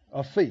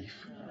a thief?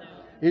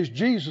 Is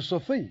Jesus a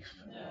thief?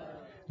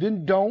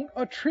 Then don't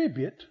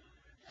attribute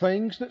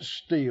things that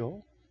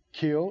steal,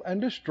 kill, and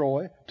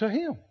destroy to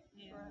him.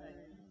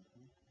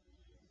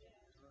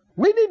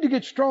 We need to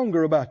get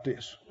stronger about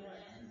this.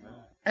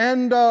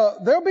 And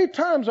there'll be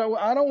times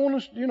I don't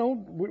want to,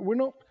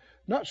 we're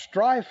not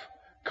strife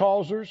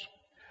causers,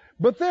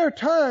 but there are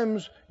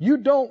times you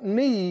don't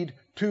need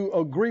to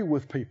agree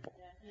with people.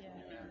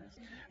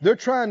 They're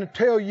trying to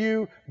tell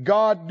you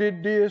God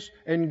did this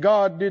and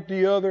God did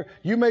the other.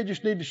 You may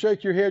just need to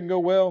shake your head and go,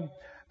 well,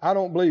 I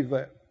don't believe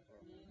that.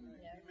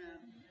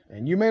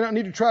 And you may not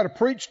need to try to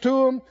preach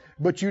to them,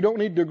 but you don't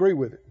need to agree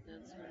with it.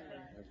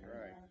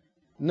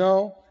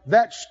 No,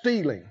 that's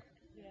stealing.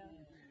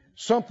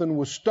 Something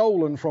was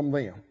stolen from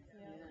them.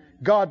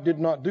 God did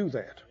not do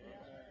that.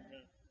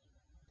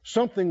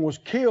 Something was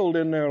killed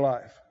in their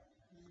life.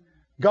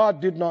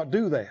 God did not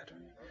do that.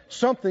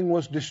 Something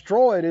was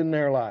destroyed in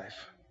their life.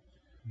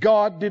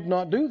 God did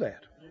not do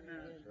that.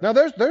 Now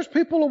there's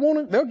people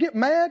who they'll get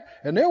mad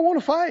and they'll want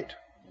to fight.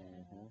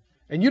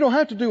 And you don't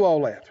have to do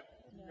all that.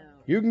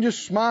 You can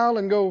just smile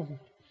and go,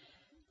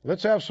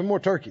 let's have some more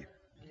turkey.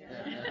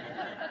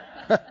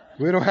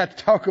 We don't have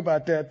to talk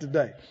about that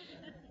today.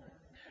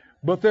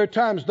 But there are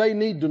times they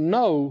need to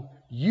know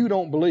you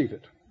don't believe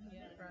it.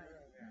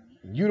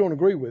 You don't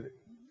agree with it.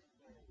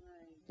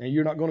 And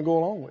you're not going to go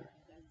along with it.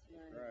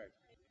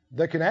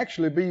 They can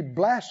actually be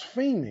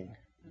blaspheming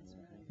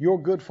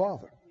your good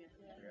Father.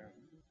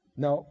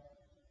 No.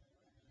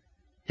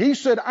 He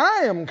said,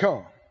 I am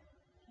come.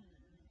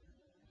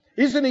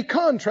 Isn't he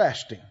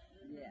contrasting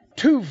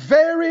two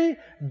very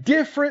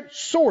different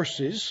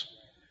sources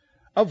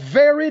of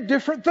very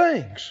different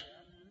things?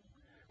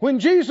 When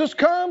Jesus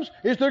comes,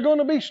 is there going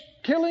to be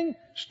killing,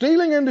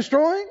 stealing, and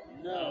destroying?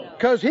 No.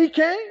 Because he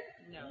came?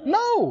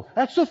 No.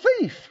 That's a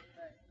thief.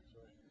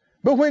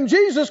 But when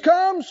Jesus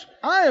comes,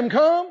 I am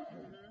come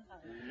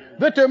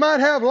that they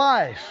might have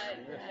life.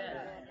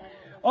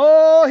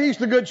 Oh, he's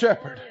the good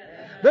shepherd.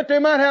 That they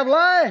might have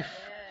life.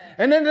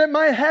 And then they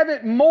might have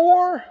it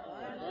more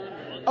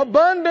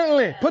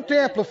abundantly. Put the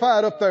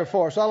Amplified up there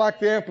for us. I like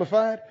the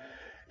Amplified.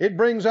 It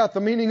brings out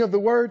the meaning of the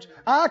words.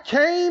 I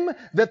came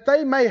that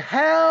they may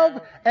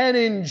have and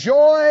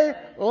enjoy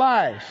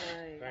life.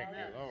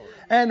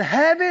 And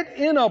have it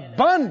in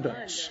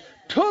abundance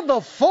to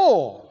the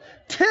full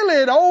till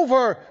it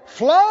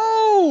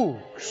overflows.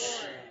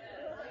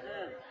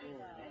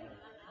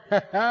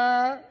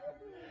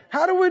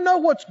 How do we know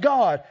what's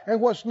God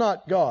and what's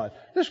not God?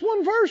 This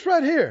one verse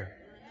right here.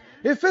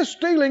 If it's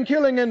stealing,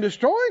 killing, and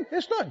destroying,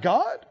 it's not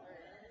God.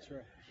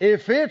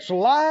 If it's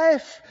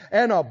life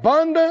and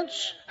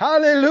abundance,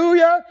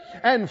 hallelujah,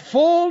 and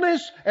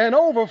fullness and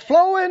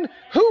overflowing,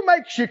 who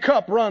makes your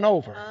cup run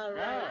over?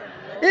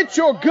 It's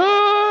your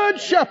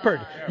good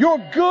shepherd, your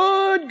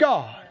good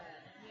God.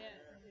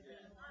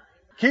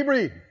 Keep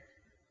reading.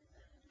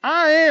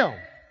 I am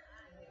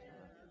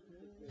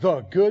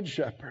the good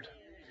shepherd.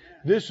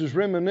 This is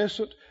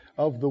reminiscent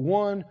of the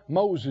one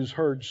Moses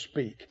heard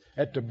speak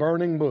at the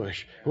burning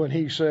bush when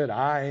he said,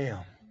 I am.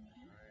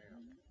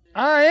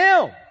 I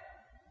am.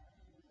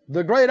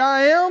 The great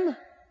I am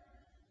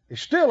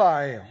Still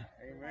I am.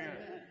 Amen.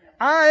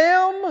 I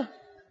am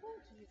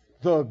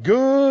the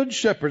good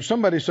shepherd.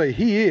 Somebody say,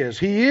 He is.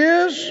 He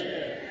is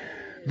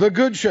the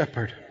good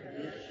shepherd.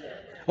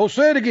 Oh,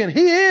 say it again.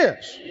 He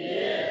is.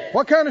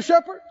 What kind of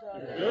shepherd?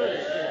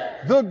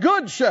 The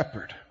good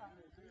shepherd.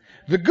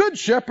 The good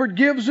shepherd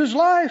gives his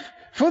life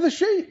for the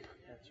sheep.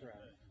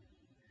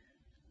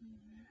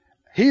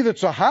 He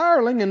that's a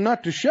hireling and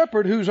not the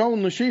shepherd, who's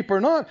on the sheep or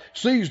not,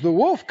 sees the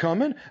wolf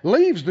coming,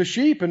 leaves the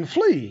sheep and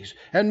flees.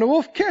 And the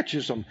wolf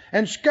catches them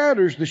and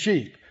scatters the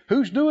sheep.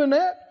 Who's doing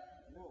that?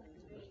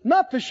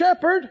 Not the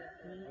shepherd.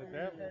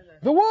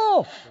 The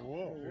wolf.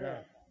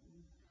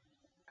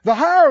 The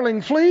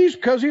hireling flees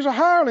because he's a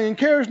hireling and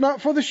cares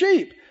not for the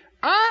sheep.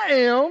 I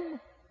am,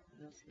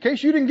 in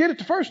case you didn't get it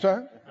the first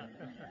time.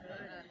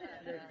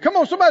 Come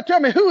on, somebody tell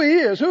me who he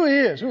is, who he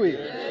is, who he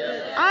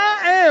is.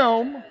 I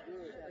am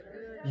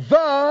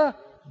the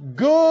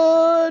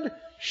good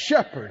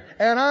shepherd,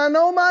 and I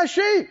know my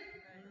sheep.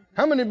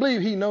 How many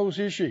believe he knows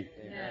his sheep?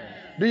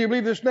 Do you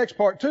believe this next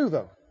part too,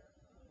 though?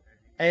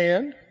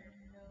 And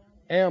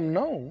am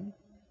known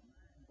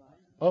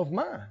of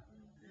mine.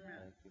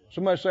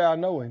 Somebody say, I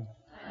know him.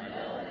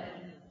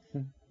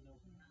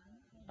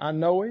 I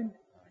know him.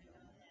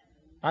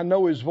 I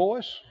know his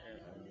voice.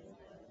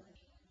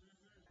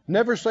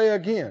 Never say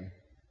again,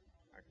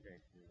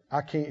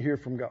 I can't hear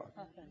from God.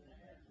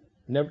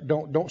 Never,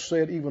 don't say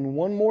it even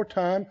one more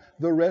time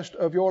the rest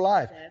of your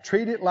life.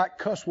 Treat it like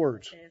cuss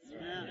words.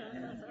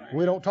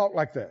 We don't talk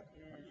like that.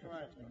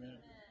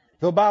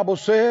 The Bible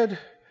said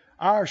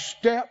our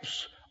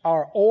steps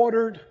are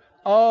ordered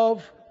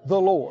of the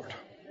Lord.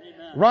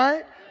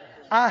 Right?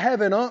 I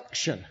have an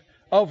unction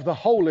of the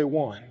Holy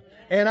One.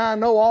 And I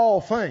know all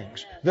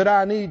things that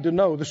I need to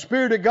know. The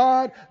Spirit of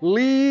God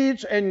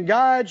leads and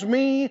guides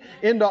me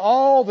into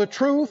all the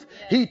truth.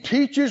 He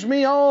teaches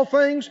me all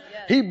things.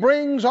 He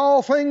brings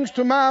all things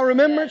to my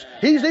remembrance.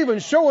 He's even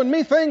showing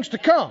me things to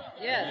come.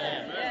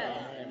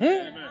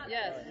 Yes.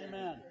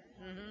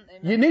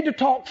 You need to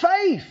talk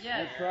faith.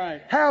 That's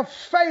right. Have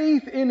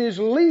faith in His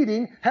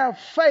leading. Have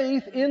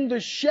faith in the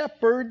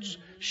shepherd's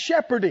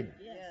shepherding.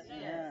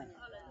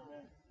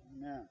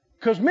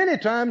 Because many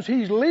times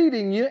He's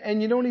leading you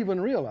and you don't even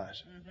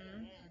realize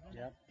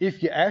it.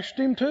 If you asked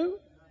Him to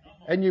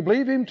and you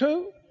believe Him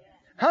to,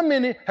 how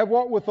many have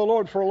walked with the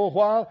Lord for a little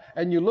while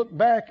and you look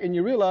back and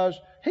you realize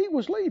He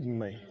was leading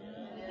me?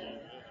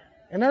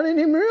 And I didn't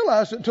even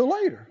realize it until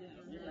later.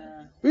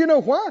 You know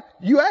why?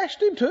 You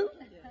asked Him to.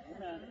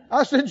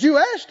 I said, you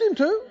asked Him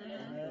to.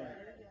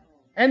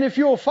 And if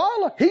you'll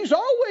follow, He's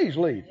always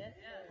leading.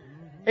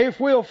 If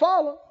we'll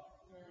follow.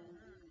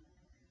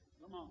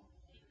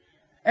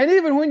 And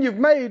even when you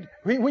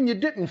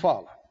didn't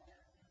follow.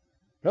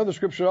 Another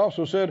scripture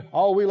also said,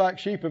 all we like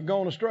sheep have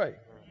gone astray.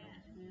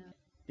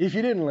 If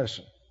you didn't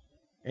listen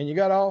and you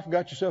got off,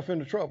 got yourself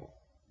into trouble.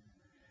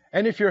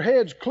 And if your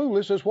head's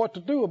clueless as what to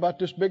do about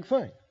this big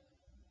thing.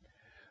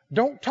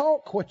 Don't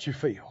talk what you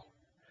feel.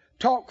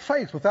 Talk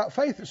faith. Without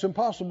faith, it's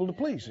impossible to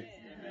please Him.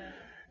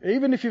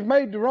 Even if you've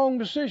made the wrong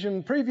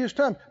decision previous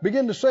time,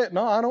 begin to say it.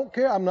 No, I don't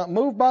care. I'm not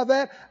moved by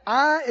that.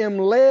 I am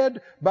led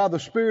by the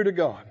Spirit of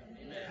God.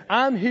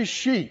 I'm His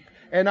sheep,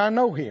 and I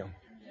know Him.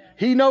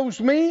 He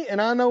knows me,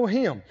 and I know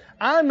Him.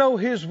 I know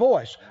His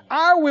voice.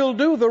 I will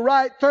do the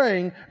right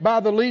thing by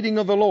the leading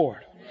of the Lord.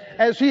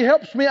 As He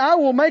helps me, I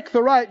will make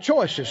the right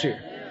choices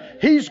here.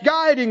 He's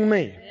guiding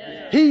me.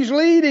 He's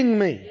leading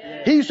me.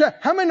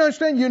 How many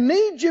understand you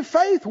need your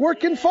faith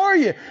working for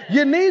you?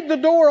 You need the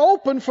door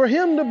open for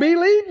Him to be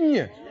leading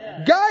you.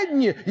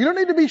 Guiding you. You don't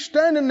need to be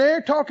standing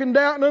there talking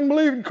doubt and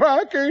unbelieving,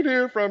 crying, I can't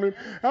hear from Him.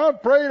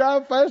 I've prayed,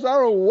 I've fasted, I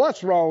don't know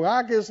what's wrong.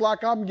 I guess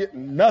like I'm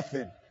getting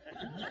nothing.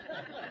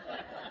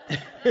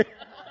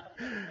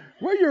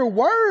 Well, your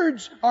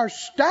words are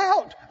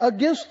stout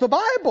against the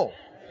Bible.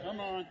 Come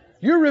on.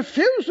 You're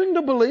refusing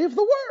to believe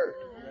the Word.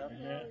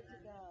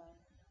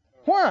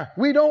 Why?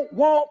 We don't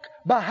walk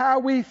by how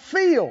we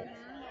feel.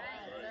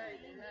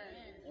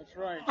 That's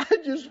right. I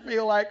just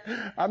feel like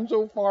I'm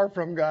so far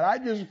from God. I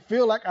just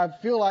feel like I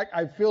feel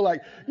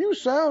like. You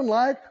sound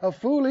like a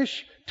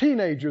foolish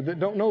teenager that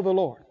don't know the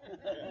Lord.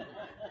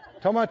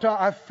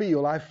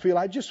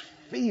 I just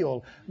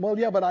feel. Well,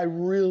 yeah, but I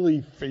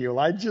really feel.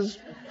 I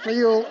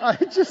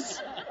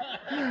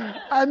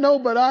know,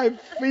 but I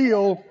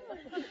feel.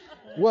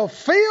 Well,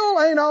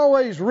 feel ain't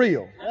always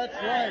real. That's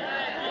right.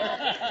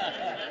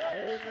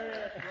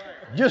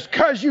 Just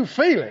because you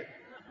feel it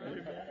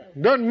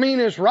doesn't mean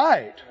it's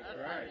right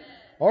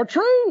or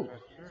true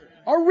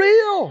or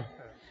real.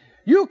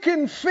 You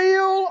can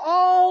feel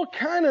all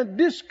kind of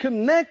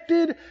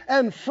disconnected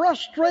and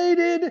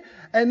frustrated,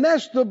 and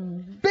that's the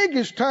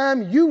biggest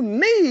time you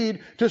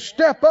need to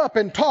step up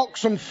and talk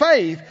some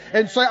faith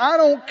and say, I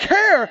don't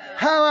care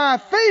how I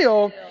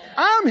feel,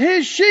 I'm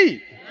His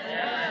sheep,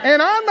 and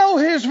I know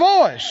His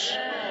voice,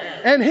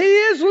 and He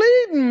is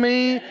leading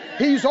me.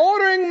 He's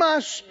ordering my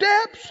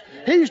steps.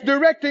 He's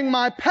directing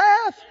my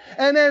path,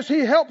 and as He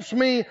helps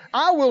me,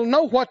 I will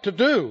know what to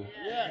do,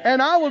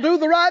 and I will do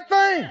the right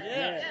thing.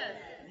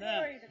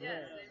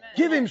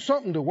 Give Him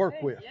something to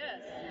work with.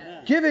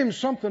 Give Him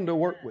something to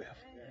work with.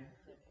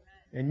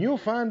 And you'll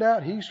find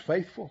out He's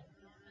faithful.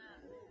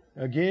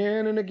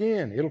 Again and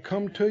again. It'll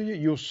come to you.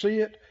 You'll see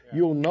it.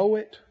 You'll know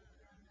it.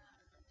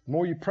 The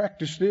more you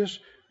practice this,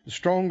 the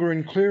stronger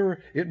and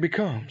clearer it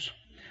becomes.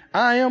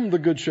 I am the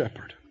good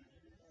shepherd.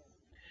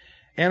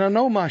 And I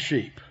know my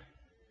sheep.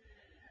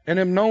 And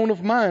am known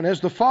of mine.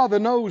 As the Father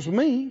knows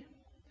me,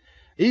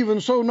 even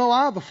so know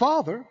I the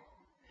Father.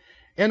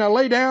 And I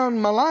lay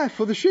down my life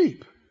for the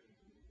sheep.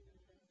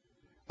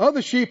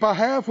 Other sheep I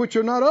have which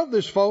are not of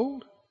this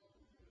fold.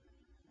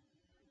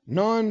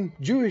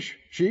 Non-Jewish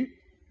sheep.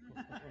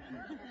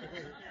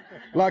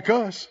 Like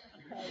us.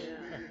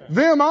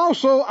 Them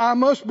also I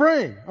must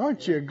bring.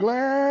 Aren't you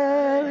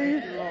glad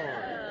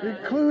He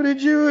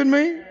included you and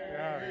me?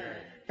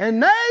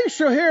 And they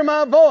shall hear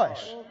my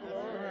voice.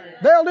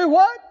 They'll do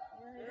what?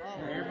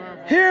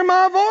 Hear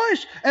my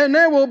voice. And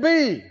there will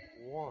be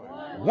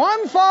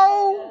one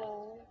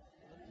fold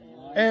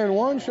and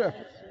one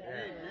shepherd.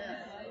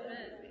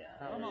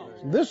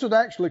 This would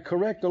actually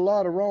correct a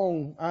lot of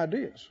wrong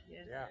ideas.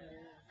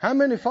 How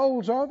many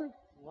folds are there?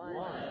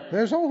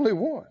 There's only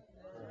one.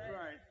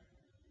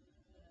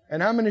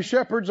 And how many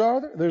shepherds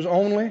are there? There's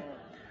only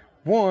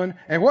one.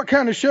 And what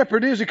kind of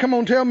shepherd is he? Come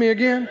on, tell me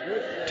again.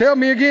 Tell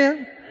me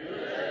again.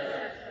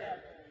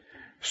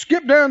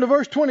 Skip down to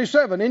verse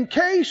 27. In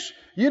case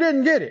you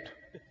didn't get it.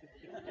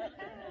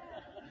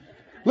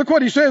 Look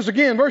what he says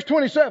again. Verse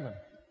 27.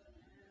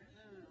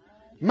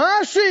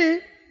 My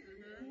sheep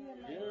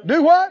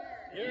do what?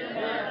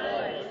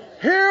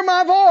 Hear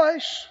my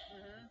voice.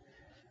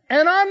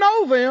 And I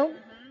know them.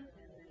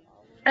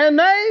 And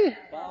they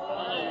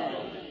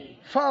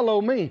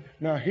follow me.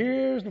 Now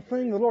here's the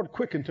thing the Lord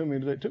quickened to me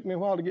today. It took me a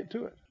while to get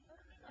to it.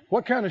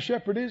 What kind of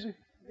shepherd is He?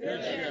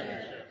 Good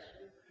shepherd.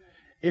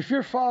 If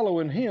you're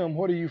following Him,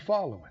 what are you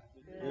following?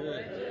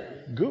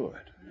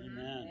 Good.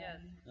 Amen.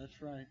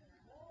 That's right.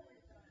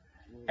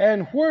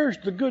 And where's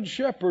the good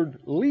shepherd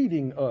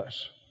leading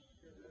us?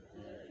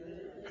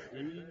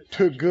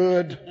 To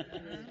good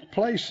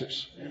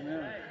places.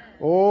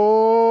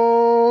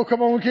 Oh,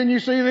 come on, can you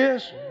see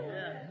this?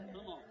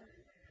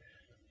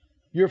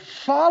 You're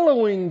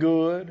following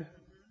good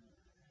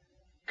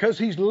because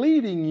He's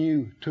leading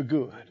you to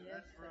good.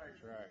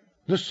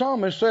 The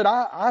psalmist said,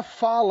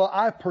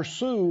 I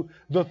pursue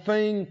the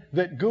thing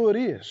that good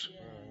is.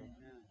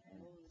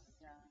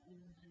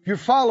 If you're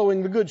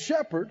following the good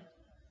shepherd,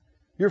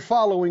 you're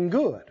following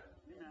good.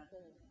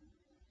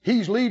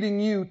 He's leading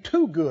you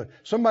to good.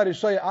 Somebody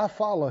say, I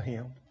follow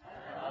Him.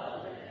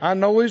 I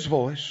know His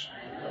voice.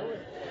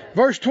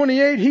 Verse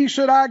 28, He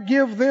said, I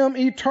give them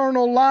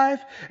eternal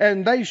life,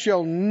 and they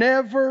shall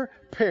never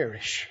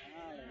perish.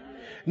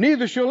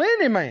 Neither shall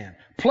any man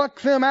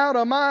pluck them out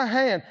of my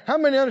hand. How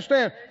many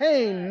understand?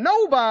 Ain't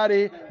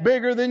nobody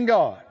bigger than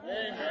God.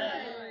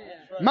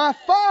 My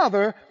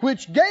Father,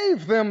 which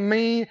gave them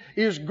me,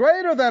 is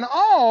greater than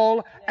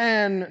all,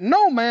 and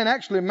no man,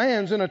 actually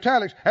man's in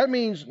italics, that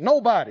means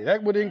nobody.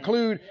 That would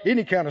include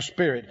any kind of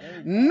spirit.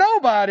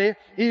 Nobody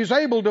is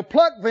able to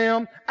pluck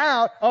them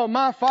out of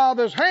my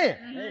Father's hand.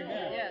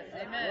 Amen. Yes,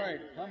 amen.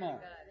 Right. Come on.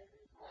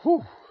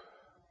 Whew.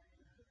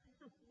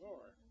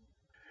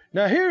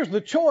 Now here's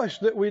the choice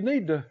that we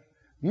need to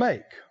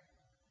make.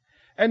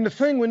 And the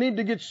thing we need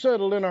to get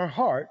settled in our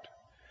heart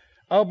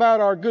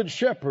about our good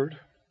shepherd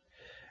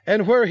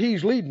and where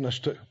He's leading us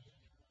to.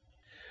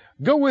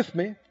 Go with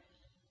me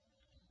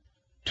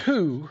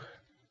to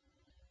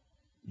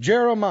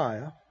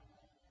Jeremiah,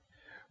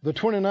 the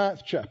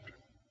 29th chapter.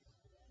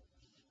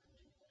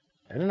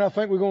 And then I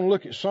think we're going to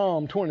look at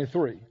Psalm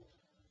 23.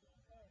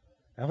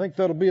 I think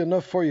that'll be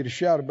enough for you to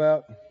shout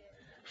about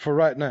for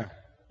right now.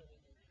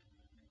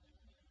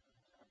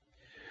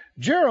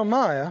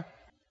 Jeremiah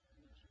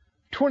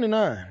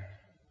 29:10.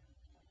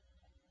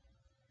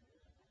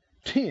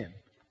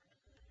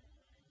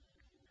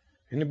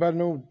 Anybody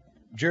know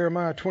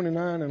Jeremiah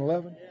 29 and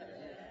 11?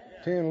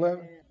 10,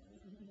 11?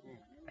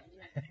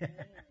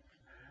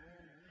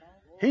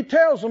 He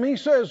tells them, he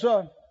says,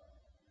 I'm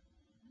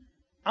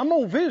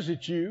going to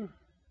visit you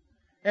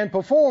and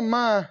perform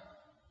my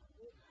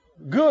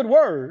good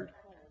word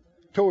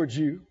towards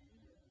you.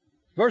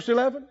 Verse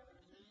 11.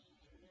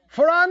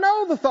 For I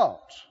know the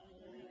thoughts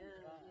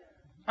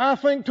I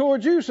think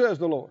towards you, says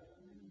the Lord.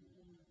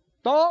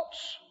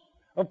 Thoughts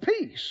of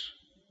peace,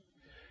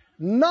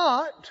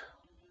 not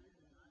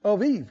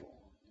of evil.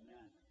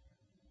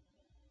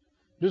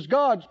 Does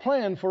God's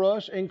plan for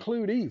us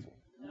include evil?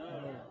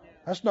 No.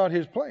 That's not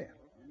His plan.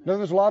 Now,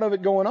 there's a lot of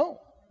it going on,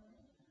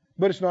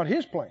 but it's not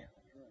His plan.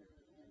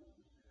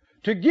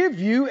 To give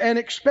you an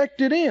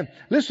expected end.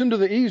 Listen to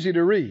the easy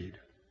to read.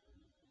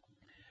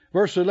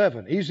 Verse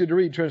 11, easy to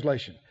read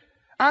translation.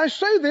 I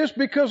say this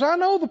because I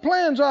know the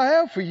plans I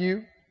have for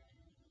you.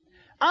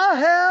 I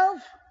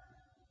have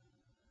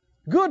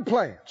good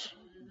plans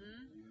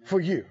for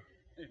you.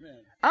 Amen.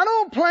 I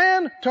don't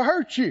plan to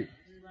hurt you.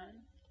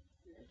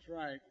 That's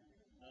right.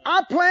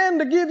 I plan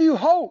to give you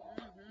hope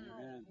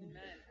Amen.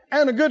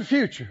 and a good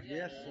future.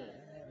 Yes, sir.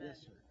 Yes,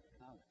 sir.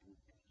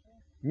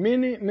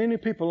 Many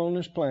people on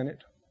this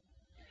planet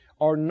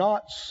are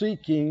not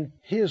seeking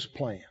His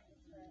plan.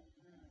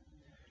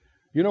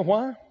 You know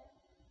why?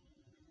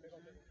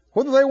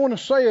 Whether they want to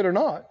say it or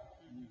not,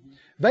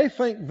 they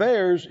think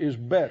theirs is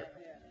better.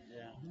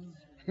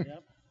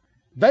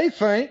 They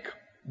think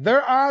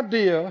their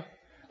idea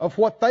of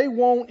what they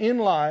want in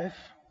life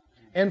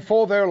and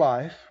for their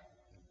life,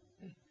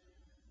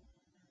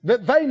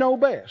 that they know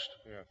best.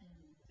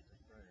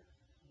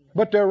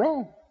 But they're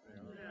wrong.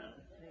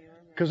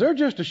 Because they're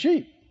just a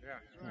sheep.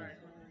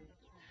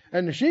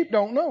 And the sheep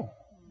don't know.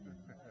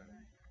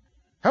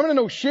 How many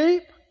know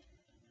sheep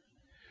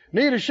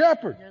need a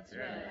shepherd?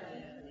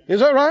 Is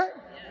that right?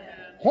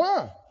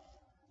 Why?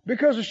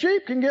 Because the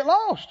sheep can get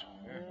lost.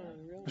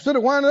 Instead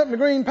of winding up in the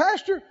green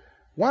pasture,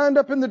 wind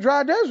up in the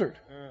dry desert.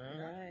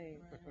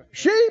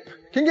 Sheep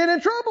can get in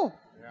trouble.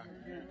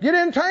 Get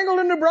entangled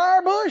in the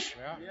briar bush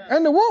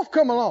and the wolf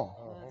come along.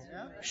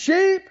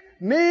 Sheep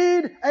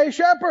need a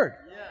shepherd.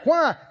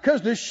 Why?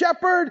 Because the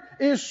shepherd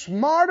is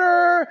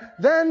smarter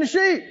than the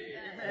sheep.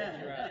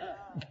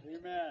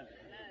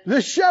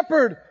 The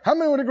shepherd, how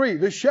many would agree?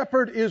 The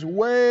shepherd is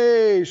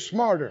way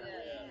smarter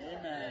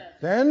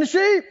than the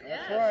sheep.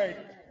 That's right.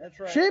 That's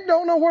right. Sheep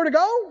don't know where to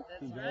go.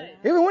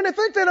 Even when they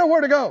think they know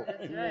where to go.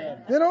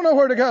 They don't know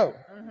where to go.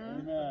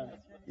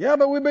 Yeah,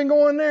 but we've been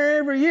going there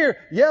every year.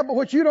 Yeah, but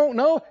what you don't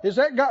know is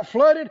that got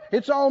flooded.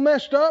 It's all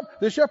messed up.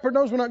 The shepherd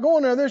knows we're not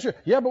going there this year.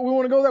 Yeah, but we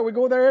want to go there. We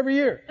go there every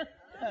year.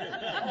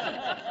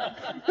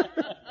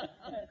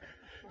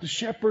 The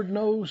shepherd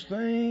knows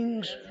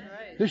things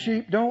the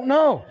sheep don't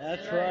know.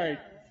 That's right.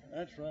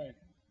 That's right.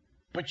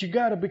 But you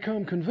got to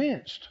become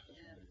convinced.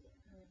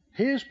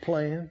 His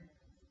plan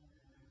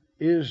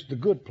is the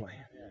good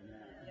plan.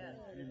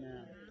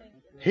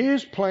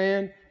 His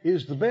plan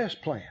is the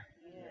best plan.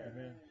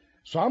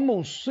 So I'm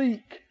going to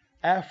seek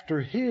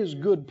after His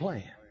good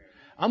plan.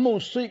 I'm going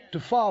to seek to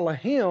follow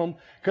Him,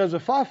 because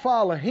if I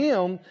follow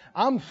Him,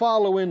 I'm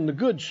following the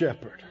good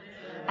shepherd.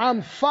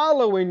 I'm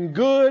following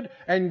good,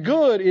 and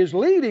good is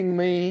leading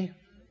me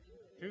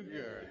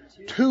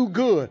to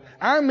good.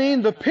 I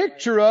mean, the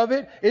picture of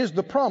it is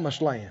the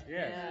promised land.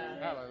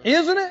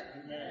 Isn't it?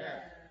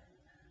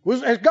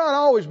 Has God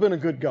always been a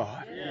good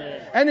God?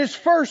 And His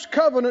first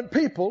covenant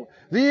people,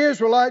 the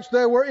Israelites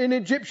that were in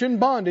Egyptian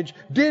bondage,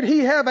 did He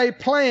have a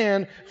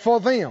plan for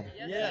them?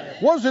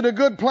 Was it a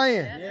good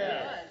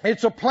plan?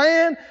 It's a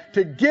plan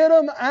to get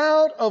them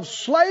out of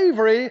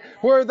slavery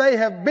where they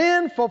have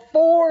been for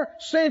 4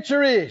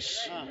 centuries.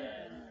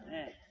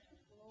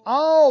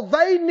 All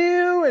they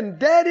knew and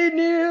Daddy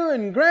knew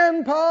and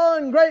Grandpa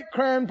and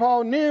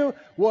great-grandpa knew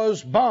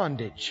was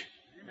bondage.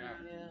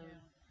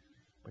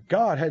 But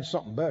God had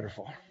something better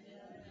for them.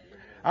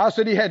 I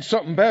said He had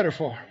something better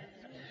for them.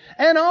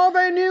 And all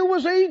they knew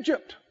was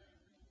Egypt.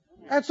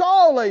 That's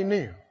all they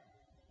knew.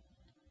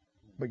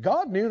 But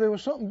God knew there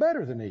was something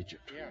better than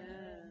Egypt.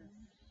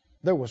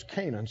 There was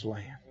Canaan's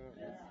land.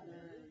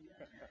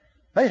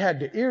 They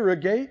had to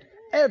irrigate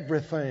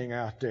everything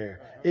out there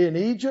in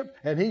Egypt.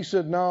 And He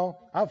said, no,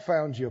 I've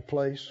found you a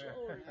place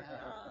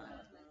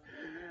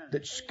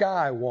that's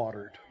sky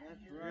watered.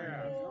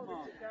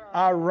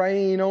 I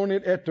rain on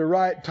it at the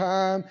right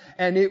time,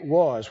 and it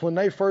was. When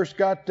they first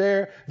got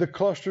there, the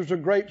clusters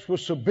of grapes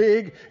was so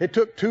big, it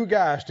took 2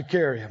 guys to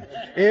carry them.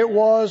 It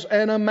was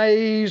an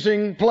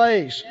amazing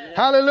place.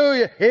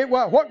 Hallelujah. It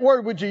was. What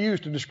word would you use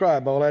to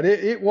describe all that?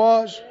 It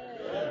was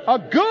a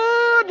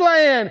good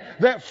land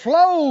that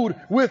flowed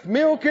with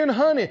milk and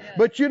honey.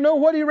 But you know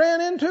what He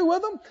ran into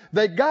with them?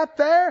 They got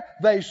there,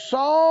 they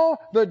saw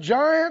the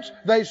giants,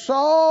 they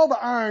saw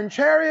the iron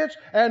chariots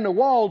and the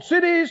walled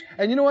cities,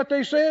 and you know what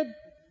they said?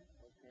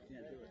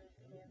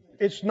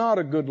 It's not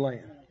a good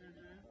land.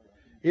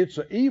 It's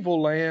an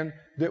evil land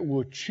that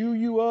will chew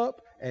you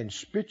up and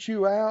spit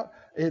you out.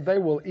 They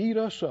will eat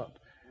us up.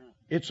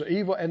 It's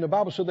evil. And the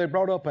Bible said they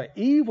brought up an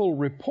evil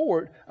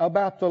report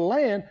about the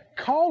land,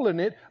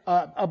 calling it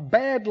a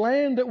bad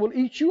land that will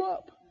eat you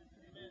up.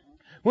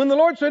 When the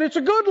Lord said it's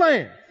a good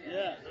land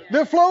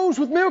that flows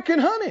with milk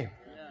and honey.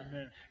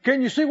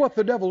 Can you see what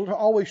the devil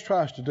always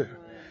tries to do?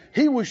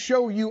 He will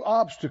show you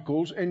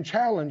obstacles and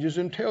challenges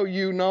and tell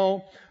you,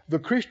 no, the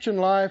Christian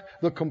life,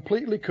 the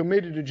completely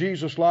committed to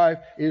Jesus life,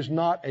 is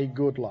not a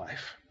good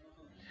life.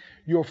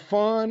 Your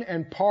fun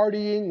and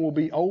partying will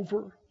be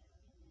over.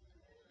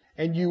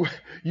 And you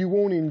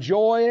won't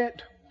enjoy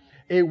it.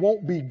 It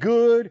won't be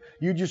good.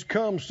 You just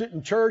come sit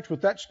in church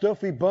with that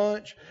stuffy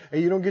bunch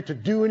and you don't get to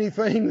do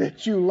anything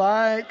that you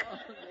like.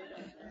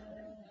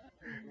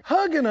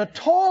 Hugging a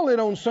toilet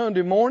on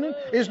Sunday morning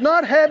is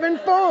not having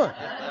fun.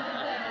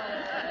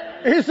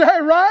 Is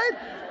that right?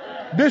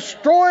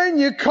 Destroying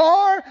your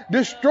car,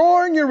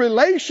 destroying your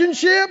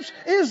relationships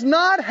is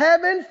not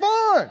having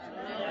fun.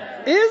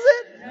 Is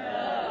it?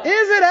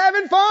 Is it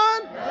having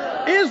fun?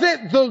 Is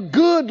it the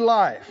good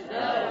life?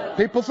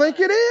 People think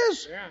it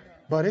is,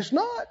 but it's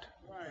not.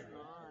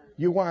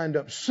 You wind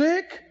up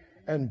sick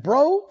and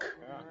broke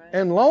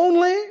and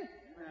lonely.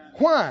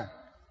 Why?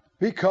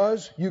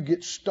 Because you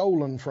get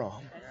stolen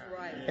from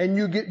and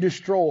you get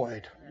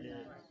destroyed.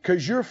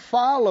 Because you're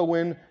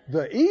following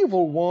the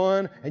evil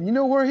one, and you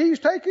know where he's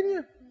taking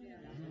you?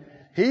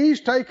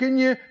 He's taking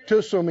you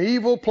to some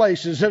evil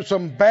places. There's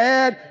some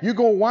bad, you're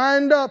going to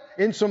wind up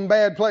in some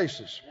bad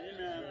places.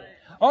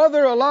 Are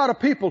there a lot of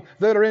people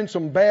that are in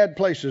some bad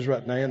places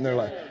right now in their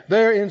life?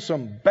 They're in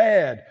some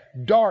bad,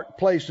 dark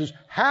places.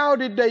 How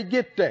did they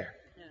get there?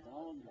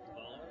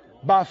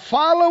 By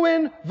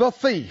following the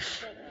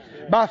thief.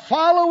 By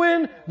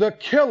following the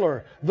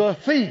killer, the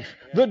thief,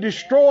 the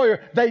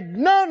destroyer.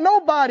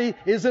 Nobody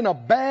is in a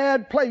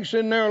bad place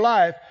in their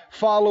life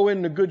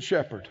following the Good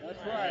Shepherd. That's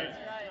right.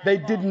 They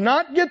did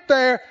not get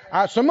there.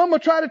 Some of them will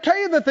try to tell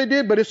you that they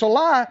did, but it's a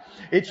lie.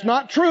 It's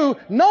not true.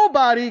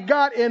 Nobody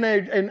got in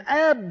an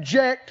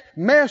abject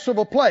mess of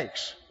a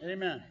place.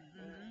 Amen.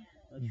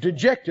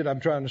 Dejected, I'm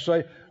trying to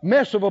say.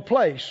 Mess of a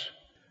place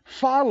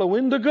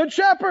following the Good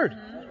Shepherd.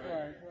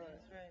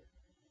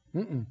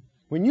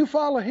 When you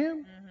follow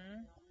Him,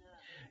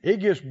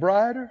 it gets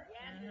brighter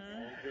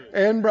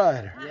and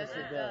brighter. Yes,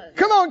 it does.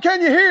 Come on,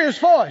 can you hear His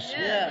voice?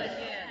 Yes.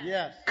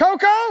 Yes.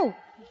 Coco?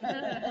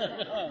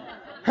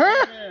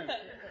 Huh?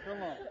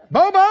 Come on.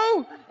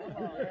 Bobo?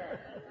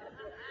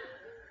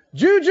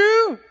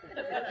 Juju?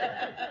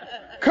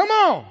 Come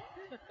on.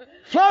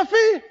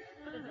 Fluffy?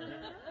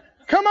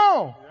 Come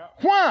on.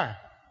 Why?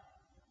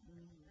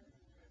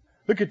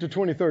 Look at the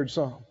 23rd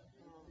Psalm.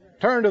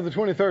 Turn to the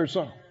 23rd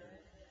Psalm.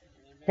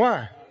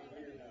 Why?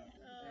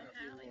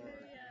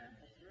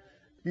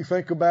 You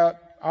think about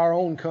our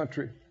own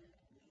country.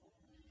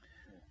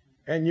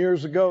 And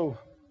years ago,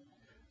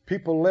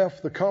 people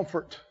left the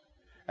comfort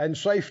and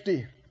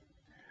safety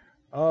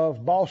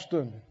of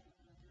Boston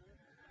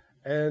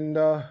and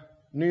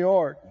New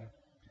York,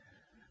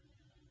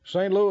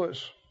 St.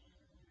 Louis,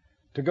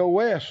 to go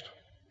west.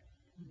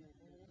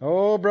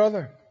 Oh,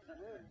 brother,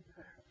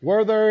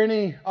 were there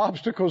any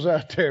obstacles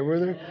out there? Were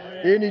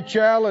there any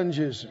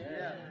challenges?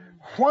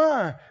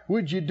 Why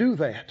would you do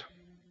that?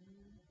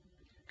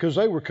 Because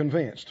they were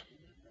convinced.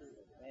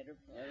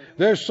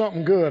 There's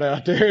something good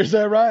out there, is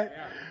that right?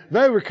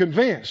 They were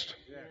convinced.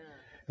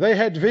 They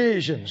had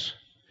visions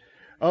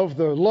of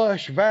the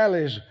lush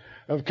valleys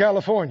of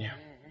California.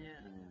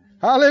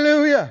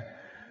 Hallelujah.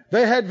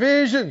 They had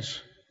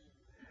visions.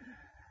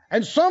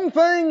 And some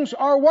things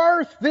are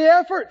worth the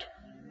effort.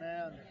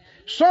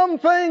 Some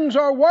things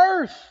are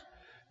worth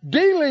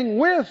dealing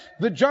with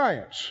the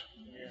giants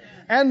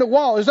and the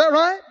wall. Is that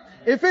right?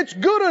 If it's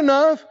good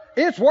enough,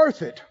 it's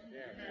worth it.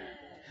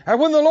 And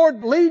when the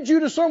Lord leads you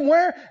to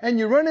somewhere and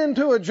you run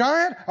into a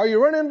giant or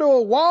you run into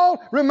a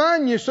wall,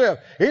 remind yourself,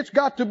 it's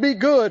got to be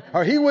good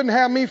or He wouldn't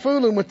have me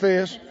fooling with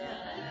this.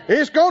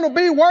 It's going to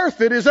be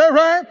worth it. Is that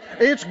right?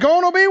 It's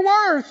going to be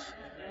worth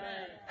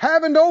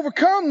having to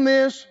overcome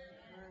this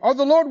or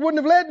the Lord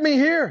wouldn't have led me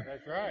here.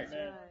 That's right.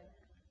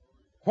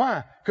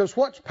 Why? Because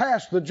what's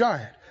past the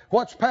giant?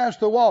 What's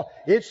past the wall?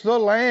 It's the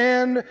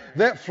land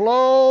that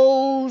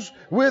flows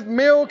with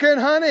milk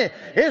and honey.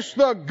 It's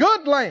the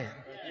good land.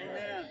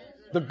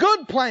 The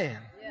good plan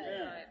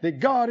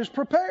that God has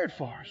prepared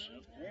for us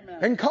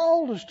and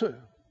called us to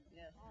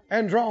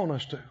and drawn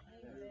us to.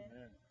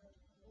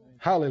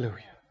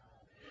 Hallelujah.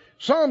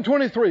 Psalm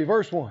 23,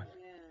 verse 1.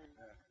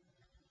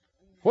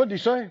 What did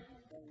he say?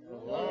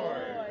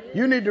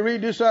 You need to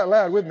read this out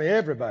loud with me,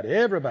 everybody.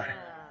 Everybody.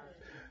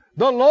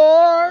 The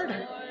Lord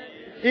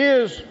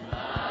is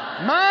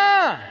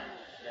my.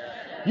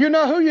 You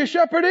know who your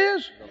shepherd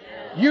is?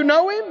 You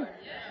know Him?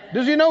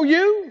 Does He know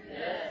you?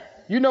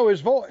 You know His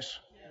voice.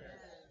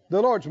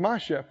 The Lord's my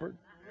shepherd.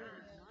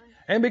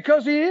 And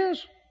because He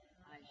is,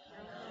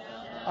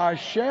 I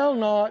shall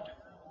not.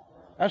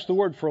 That's the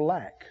word for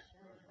lack.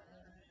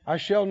 I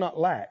shall not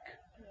lack.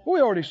 We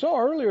already saw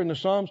earlier in the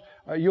Psalms,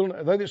 they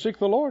that seek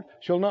the Lord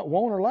shall not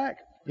want or lack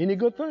any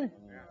good thing.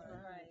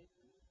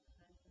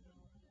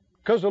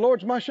 Because the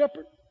Lord's my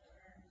shepherd,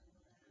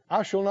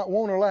 I shall not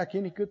want or lack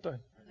any good thing.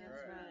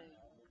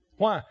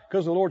 Why?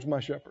 Because the Lord's my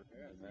shepherd.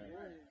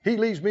 He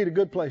leads me to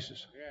good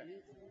places.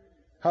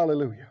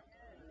 Hallelujah.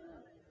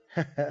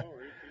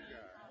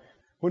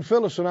 When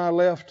Phyllis and I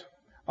left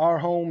our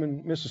home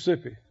in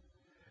Mississippi,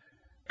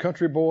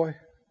 country boy,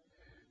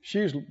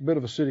 she's a bit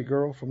of a city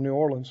girl from New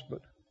Orleans,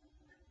 but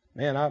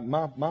man,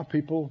 my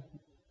people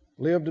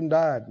lived and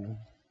died in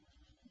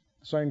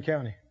the same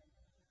county.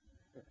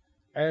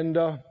 And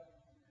for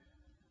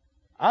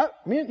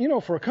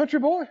a country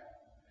boy,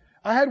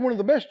 I had one of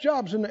the best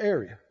jobs in the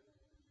area.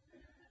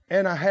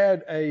 And I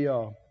had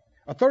a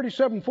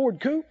 37 Ford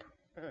Coupe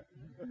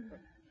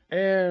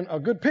and a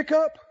good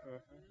pickup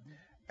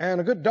and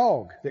a good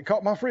dog that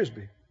caught my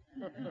frisbee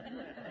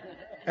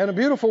and a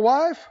beautiful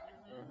wife.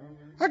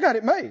 I got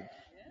it made.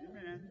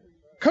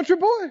 Country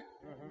boy,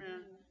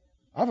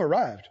 I've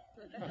arrived.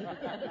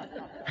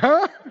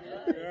 Huh?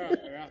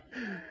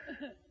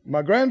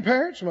 My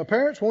parents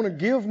want to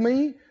give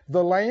me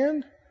the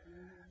land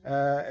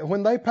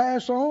when they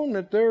pass on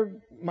that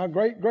my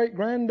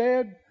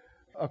great-great-granddad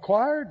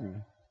acquired,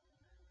 and,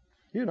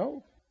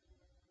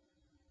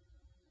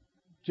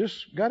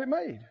 just got it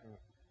made.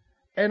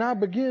 And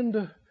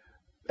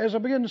as I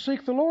began to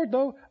seek the Lord,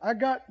 though, I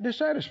got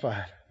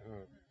dissatisfied.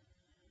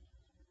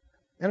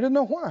 And I didn't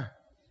know why.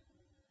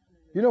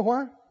 You know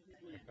why?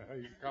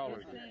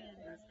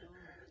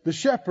 the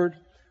shepherd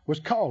was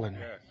calling me.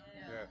 Yes.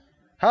 Yes.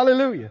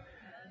 Hallelujah.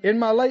 In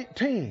my late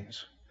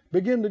teens,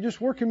 began to just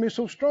work in me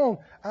so strong.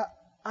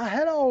 I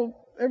had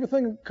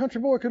everything a country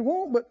boy could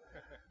want, but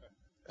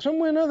some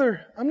way or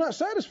another, I'm not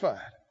satisfied.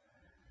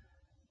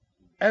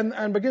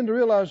 And begin to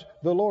realize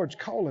the Lord's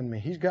calling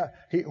me.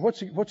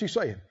 What's he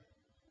saying?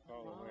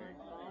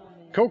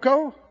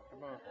 Coco?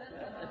 Come on.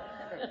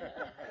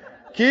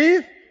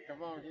 Keith?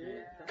 Come on,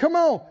 kid. Come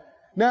on.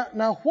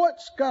 Now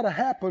what's got to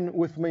happen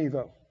with me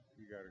though?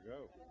 You got to go.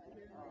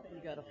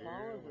 You got to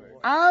follow the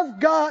Lord. I've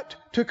got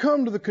to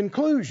come to the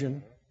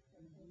conclusion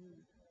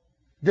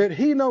that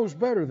He knows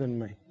better than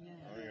me.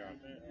 Oh, yeah.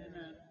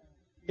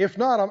 If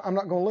not, I'm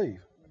not going to leave.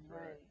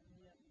 Right.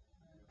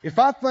 If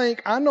I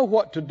think I know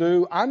what to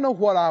do, I know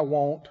what I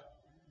want,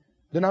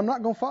 then I'm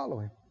not going to follow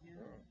Him.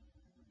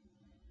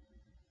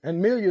 And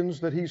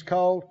millions that He's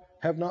called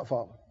have not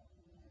followed.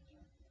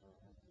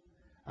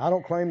 I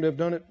don't claim to have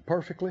done it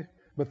perfectly,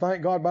 but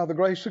thank God by the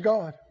grace of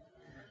God.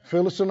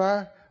 Phyllis and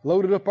I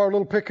loaded up our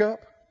little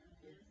pickup,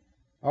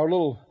 our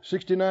little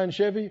 69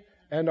 Chevy,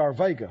 and our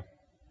Vega.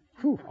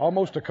 Whew,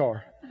 almost a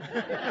car.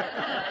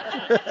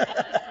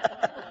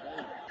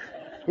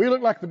 We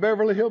looked like the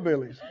Beverly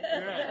Hillbillies.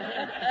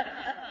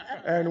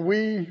 And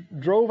we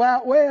drove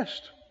out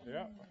west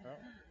Yeah.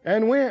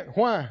 and went.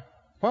 Why?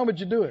 Why would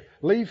you do it?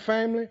 Leave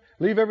family,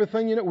 leave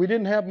everything you know. We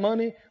didn't have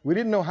money. We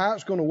didn't know how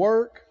it's going to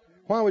work.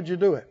 Why would you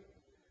do it?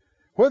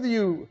 Whether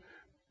you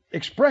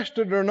expressed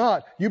it or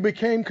not, you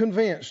became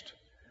convinced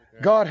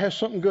God has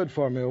something good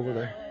for me over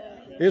there.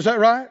 Is that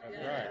right?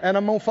 And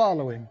I'm going to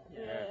follow Him.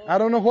 I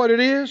don't know what it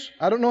is.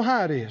 I don't know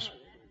how it is.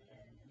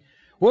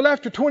 Well,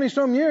 after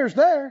 20-some years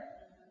there,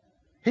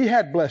 He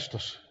had blessed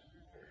us.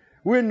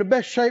 We're in the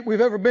best shape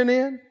we've ever been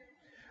in.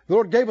 The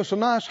Lord gave us a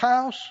nice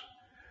house.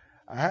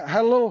 I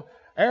had a little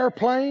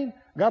airplane.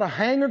 Got a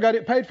hangar. Got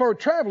it paid for a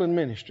traveling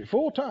ministry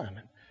full time.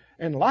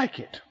 And like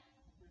it.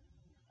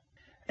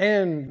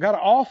 And got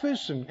an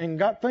office and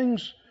got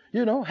things,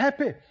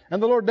 happy.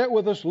 And the Lord dealt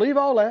with us. Leave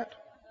all that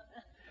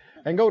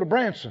and go to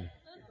Branson.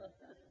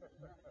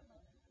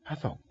 I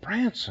thought,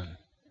 Branson?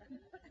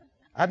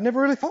 I'd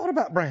never really thought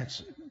about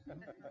Branson.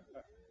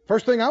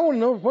 First thing I want to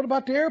know is, what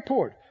about the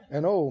airport?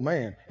 And oh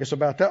man, it's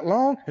about that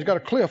long. It's got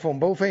a cliff on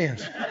both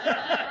ends.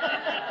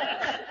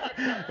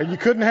 And you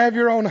couldn't have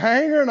your own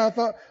hangar. And I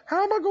thought,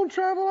 how am I going to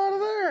travel out of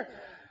there?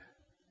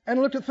 And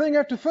I looked at thing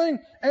after thing.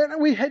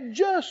 And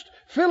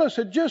Phyllis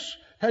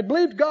had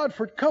believed God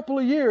for a couple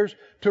of years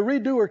to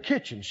redo her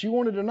kitchen. She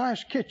wanted a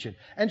nice kitchen.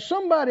 And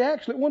somebody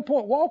actually at one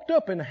point walked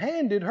up and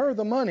handed her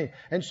the money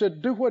and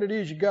said, do what it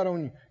is you got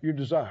on your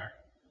desire.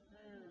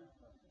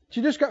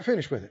 She just got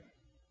finished with it.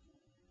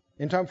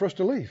 In time for us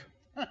to leave.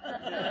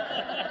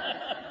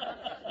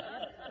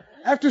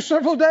 After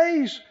several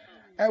days,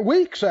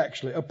 weeks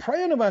actually, of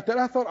praying about that,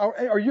 I thought,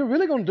 are you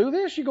really going to do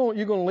this? You're going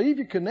to leave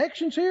your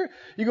connections here?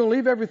 You're going to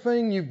leave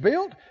everything you've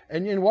built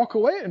and walk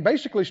away and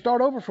basically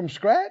start over from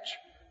scratch?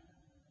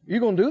 You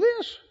going to do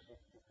this?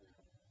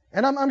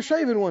 And I'm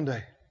shaving one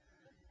day.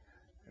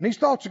 And these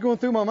thoughts are going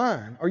through my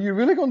mind. Are you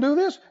really going to do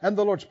this? And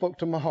the Lord spoke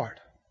to my heart.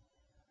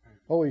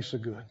 Oh, He's so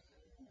good.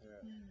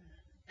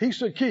 He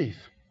said, Keith,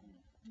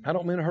 I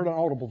don't mean I heard an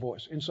audible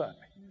voice inside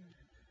me.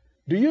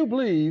 Do you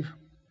believe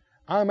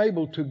I'm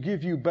able to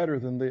give you better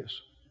than this?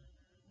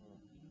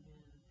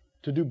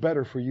 To do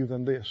better for you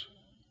than this?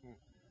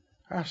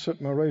 I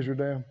set my razor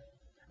down.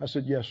 I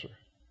said, yes, sir.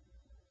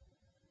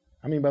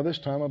 I mean, by this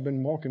time, I've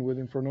been walking with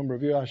Him for a number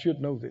of years. I should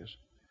know this.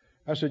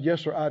 I said,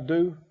 yes, sir, I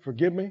do.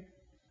 Forgive me.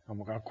 I'm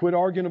going to quit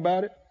arguing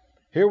about it.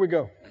 Here we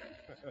go.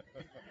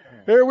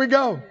 Here we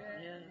go.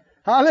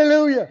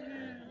 Hallelujah.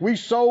 We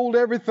sold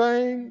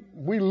everything.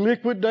 We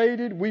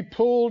liquidated. We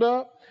pulled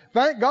up.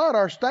 Thank God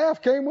our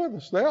staff came with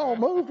us. They all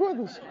moved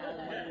with us.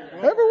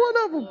 Every one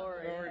of them.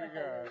 Glory to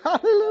God.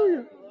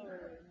 Hallelujah.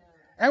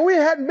 And we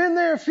hadn't been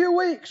there a few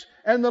weeks.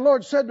 And the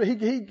Lord said, He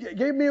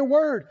gave me a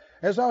word.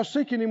 As I was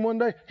seeking Him one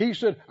day, He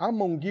said, I'm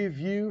going to give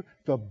you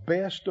the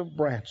best of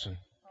Branson.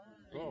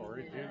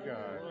 Glory to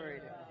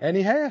God. And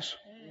He has.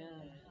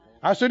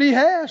 I said, He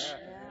has.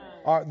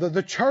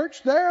 The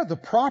church there, the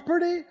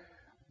property,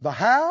 the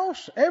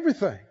house,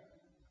 everything.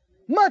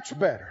 Much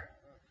better.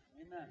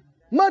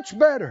 Much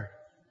better.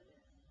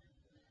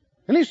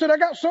 And He said, I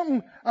got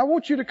something I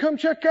want you to come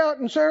check out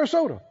in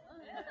Sarasota.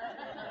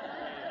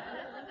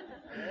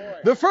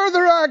 The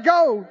further I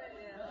go,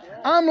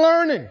 I'm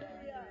learning.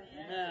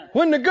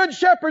 When the Good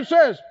Shepherd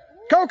says,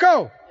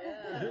 Coco,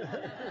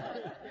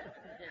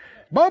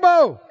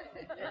 Bobo,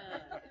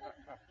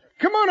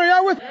 come on, are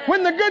y'all with?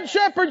 When the Good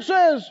Shepherd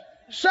says,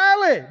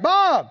 Sally,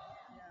 Bob,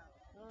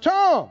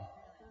 Tom,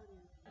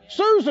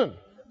 Susan,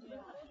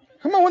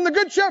 come on, when the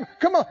Good Shepherd,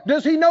 come on,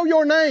 does He know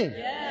your name?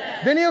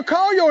 Yes. Then He'll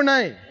call your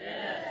name.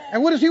 Yes.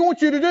 And what does He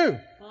want you to do?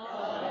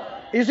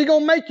 Is He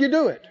going to make you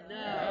do it?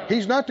 No.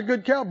 He's not the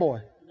good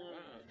cowboy. No.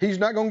 He's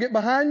not going to get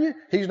behind you.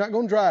 He's not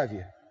going to drive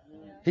you.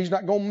 He's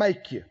not going to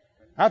make you.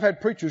 I've had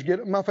preachers get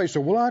up in my face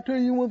and say, well, I tell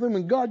you one thing,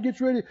 when God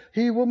gets ready,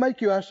 He will make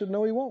you. I said,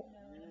 no, He won't.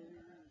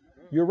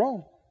 You're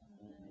wrong.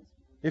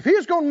 If He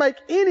was going to make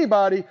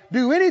anybody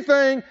do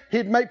anything,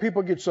 He'd make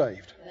people get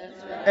saved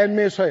and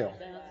miss hell.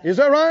 Is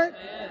that right?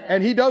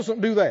 And He doesn't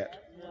do that.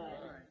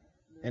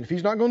 And if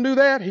He's not going to do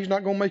that, He's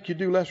not going to make you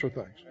do lesser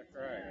things. That's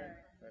right.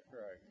 That's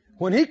right.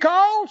 When He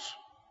calls,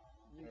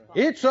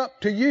 it's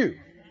up to you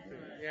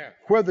Yeah.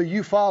 whether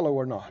you follow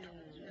or not.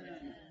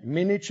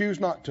 Many choose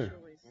not to.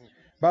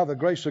 By the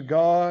grace of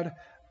God,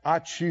 I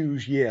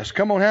choose yes.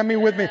 Come on, have me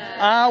with me.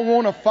 I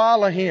want to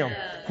follow Him.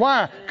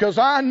 Why? Because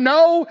I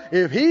know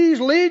if He's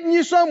leading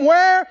you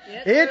somewhere,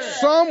 it's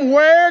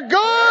somewhere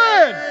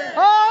good.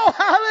 Oh,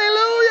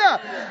 hallelujah.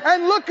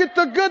 And look at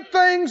the good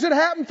things that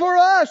happened for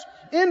us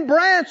in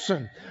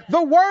Branson.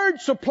 The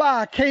Word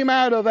Supply came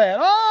out of that.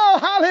 Oh,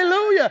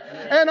 hallelujah.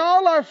 And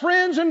all our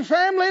friends and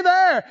family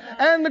there.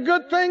 And the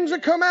good things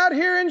that come out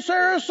here in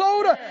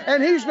Sarasota.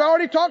 And He's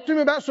already talked to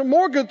me about some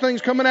more good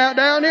things coming out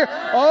down here.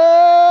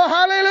 Oh,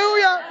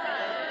 hallelujah.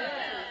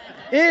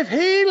 If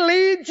He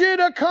leads you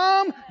to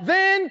come,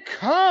 then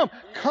come.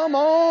 Come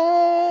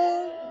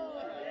on.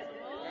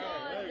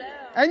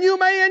 And you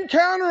may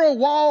encounter a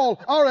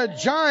wall or a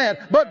giant,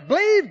 but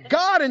believe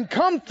God and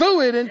come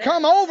through it and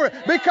come over it,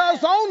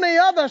 because on the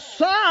other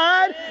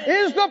side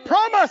is the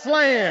promised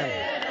land,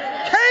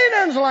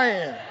 Canaan's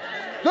land,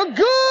 the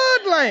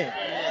good land.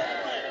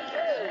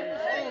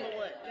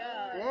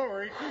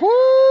 Glory.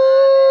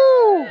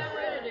 Woo!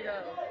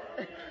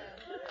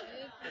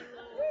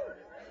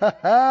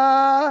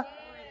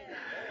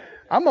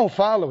 I'm going to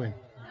follow Him.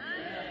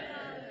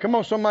 Come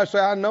on, somebody say,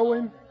 I know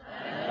Him.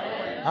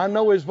 I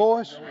know His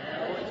voice.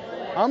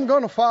 I'm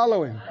going to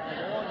follow Him.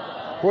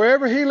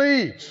 Wherever He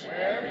leads.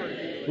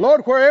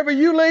 Lord, wherever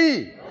You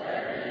lead,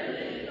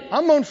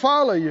 I'm going to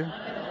follow You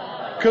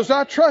because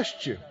I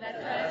trust You.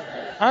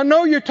 I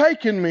know You're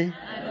taking me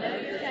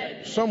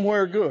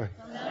somewhere good.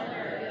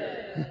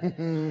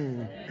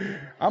 I'm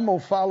going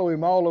to follow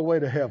Him all the way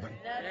to heaven.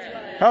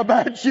 How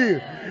about you?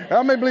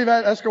 How many believe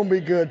that's going to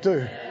be good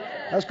too?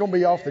 That's going to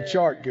be off the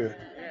chart good.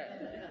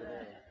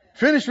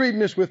 Finish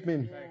reading this with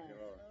me.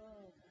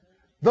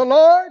 The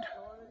Lord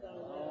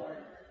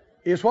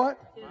is what?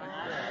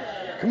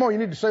 Come on, you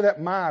need to say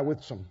that my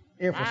with some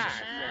emphasis.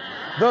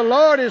 The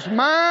Lord is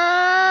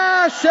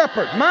my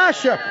shepherd, my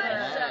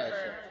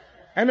shepherd.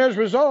 And as a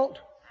result,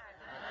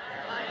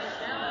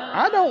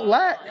 I don't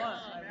lack.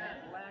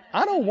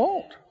 I don't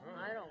want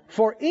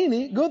for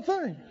any good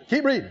thing.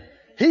 Keep reading.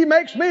 He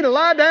makes me to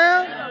lie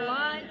down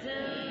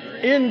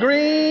in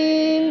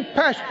green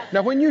pasture.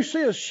 Now, when you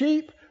see a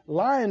sheep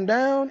lying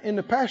down in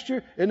the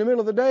pasture in the middle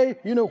of the day,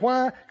 you know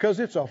why? Because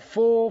it's a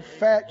full,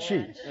 fat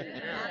sheep.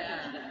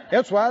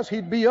 Elsewise,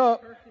 he'd be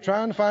up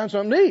trying to find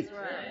something to eat.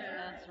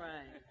 That's right.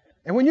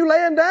 And when you're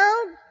laying down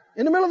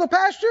in the middle of the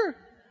pasture,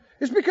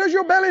 it's because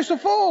your belly's so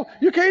full,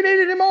 you can't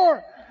eat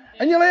anymore.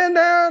 And you're laying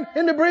down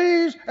in the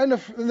breeze, and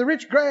the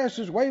rich grass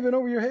is waving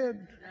over your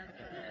head.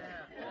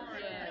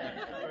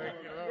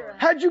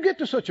 How'd you get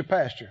to such a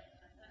pasture?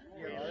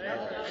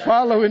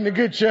 Following the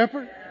Good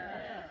Shepherd.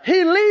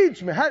 He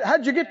leads me.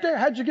 How'd you get there?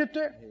 How'd you get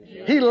there?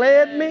 He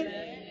led me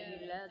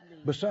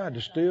beside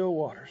the still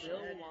waters.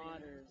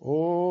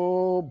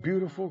 Oh,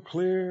 beautiful,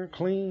 clear,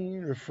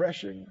 clean,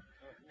 refreshing,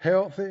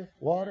 healthy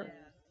water.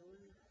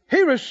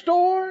 He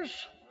restores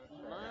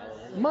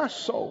my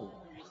soul.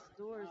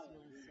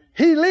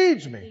 He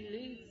leads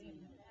me.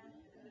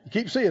 You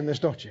keep seeing this,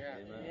 don't you?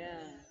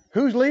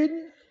 Who's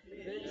leading?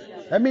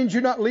 That means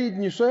you're not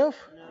leading yourself.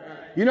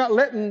 You're not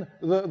letting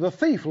the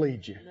thief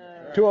lead you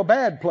to a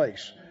bad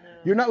place.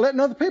 You're not letting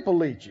other people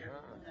lead you.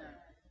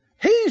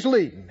 He's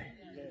leading me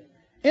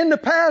in the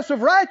paths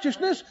of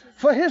righteousness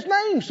for His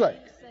name's sake.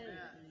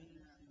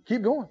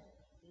 Keep going.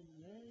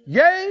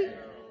 Yea,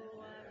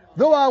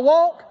 though I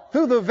walk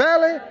through the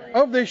valley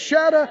of the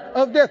shadow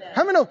of death.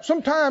 How many know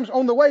sometimes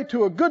on the way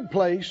to a good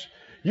place,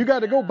 you got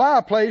to go by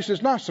a place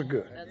that's not so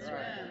good.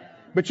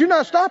 But you're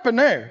not stopping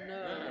there.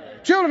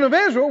 Children of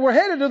Israel were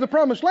headed to the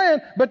promised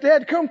land, but they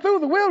had to come through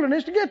the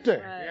wilderness to get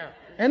there.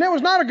 And that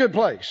was not a good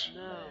place.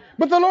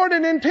 But the Lord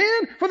didn't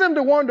intend for them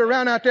to wander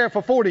around out there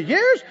for 40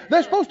 years.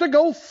 They're supposed to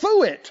go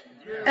through it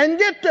and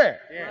get there.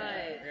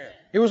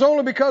 It was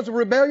only because of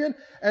rebellion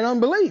and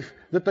unbelief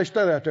that they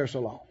stayed out there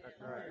so long.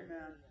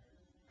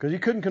 Because He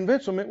couldn't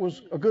convince them it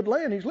was a good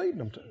land He's leading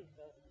them to.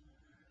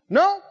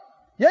 No.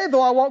 Yea,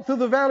 though I walk through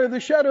the valley of the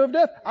shadow of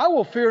death, I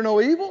will fear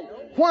no evil.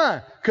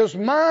 Why? Because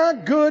my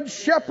good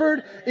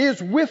shepherd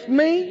is with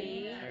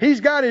me.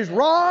 He's got His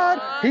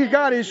rod. He's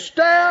got His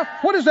staff.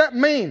 What does that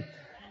mean?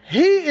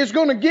 He is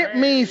going to get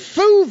me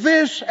through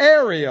this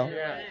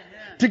area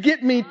to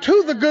get me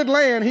to the good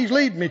land He's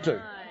leading me to.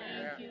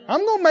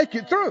 I'm going to make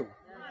it through.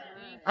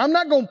 I'm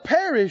not going to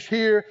perish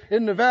here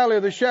in the valley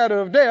of the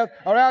shadow of death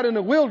or out in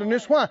the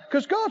wilderness. Why?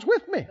 Because God's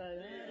with me.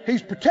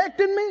 He's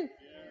protecting me.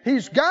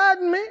 He's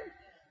guiding me.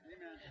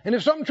 And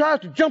if something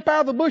tries to jump out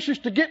of the bushes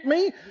to get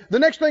me, the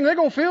next thing they're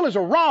going to feel is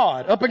a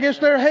rod up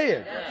against their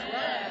head.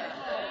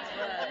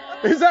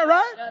 Is that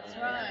right? That's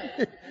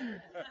right.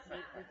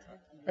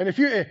 And if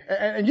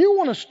you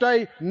want to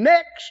stay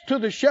next to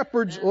the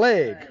shepherd's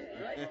leg,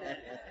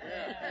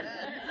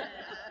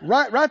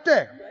 right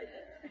there.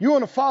 You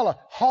want to follow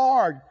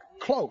hard,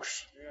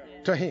 close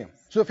to Him.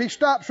 So if He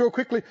stops real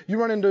quickly, you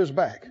run into His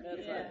back.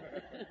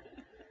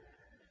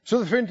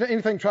 So if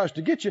anything tries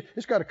to get you,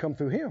 it's got to come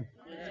through Him.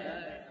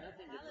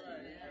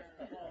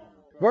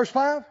 Verse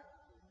 5.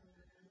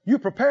 You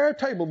prepare a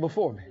table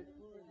before me.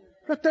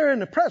 Right there in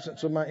the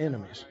presence of my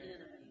enemies.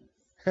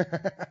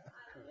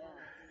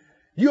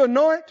 You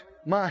anoint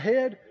my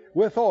head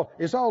with oil.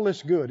 Is all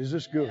this good? Is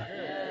this good?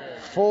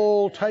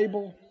 Full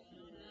table.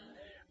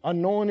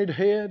 Anointed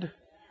head.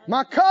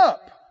 My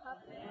cup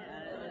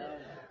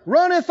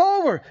runneth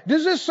over.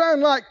 Does this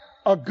sound like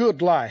a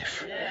good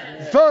life?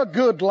 The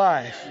good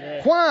life.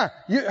 Why?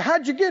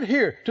 How'd you get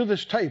here to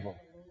this table?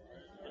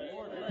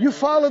 You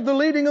followed the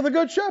leading of the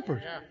Good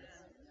Shepherd.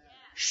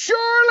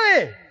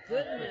 Surely.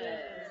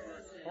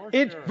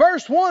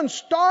 Verse 1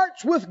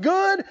 starts with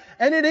good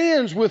and it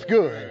ends with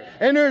good.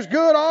 And there's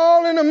good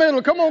all in the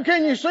middle. Come on,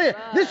 can you see it?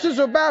 This is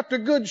about the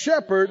Good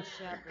Shepherd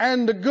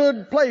and the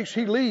good place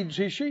He leads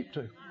His sheep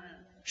to.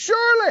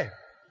 Surely.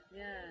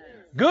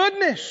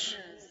 Goodness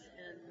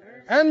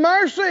and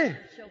mercy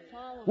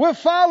will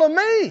follow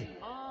me.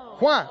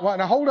 Why?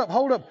 Now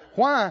hold up.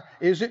 Why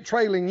is it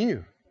trailing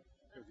you?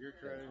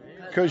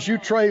 Because you're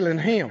trailing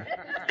Him.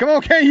 Come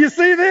on, can you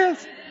see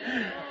this?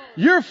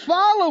 You're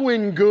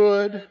following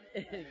good.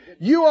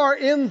 You are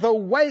in the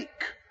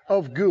wake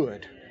of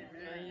good.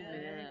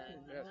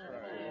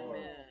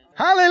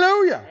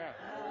 Hallelujah.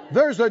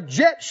 There's a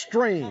jet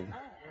stream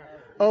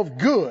of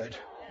good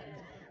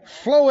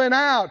flowing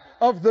out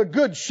of the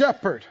Good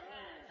Shepherd.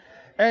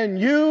 And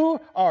you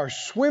are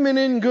swimming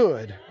in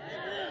good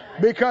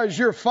because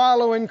you're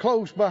following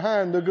close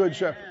behind the Good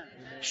Shepherd.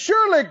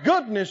 Surely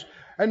goodness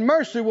and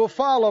mercy will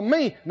follow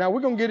me. Now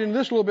we're going to get into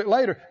this a little bit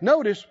later.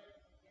 Notice,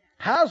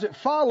 how's it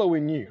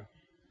following you?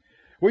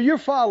 Well, you're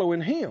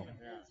following Him.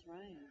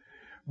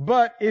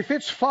 But if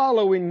it's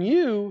following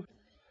you,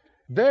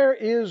 there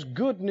is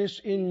goodness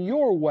in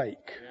your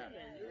wake.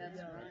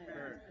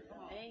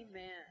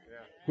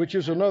 Which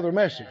is another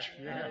message.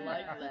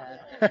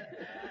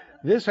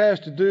 This has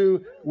to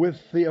do with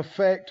the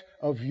effect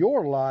of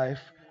your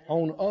life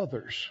on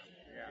others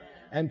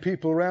and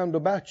people around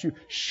about you.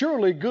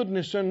 Surely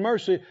goodness and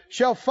mercy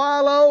shall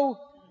follow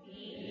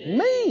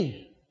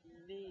me.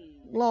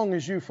 As long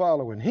as you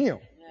following Him.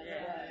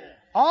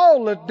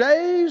 All the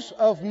days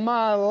of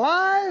my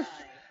life,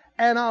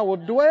 and I will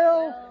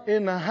dwell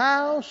in the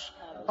house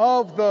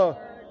of the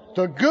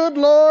good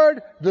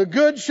Lord, the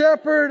Good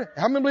Shepherd.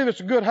 How many believe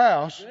it's a good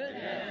house?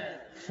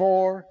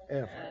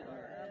 Forever.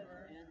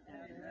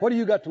 What do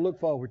you got to look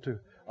forward to?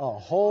 A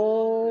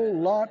whole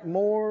lot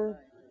more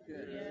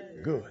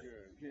good.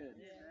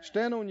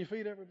 Stand on your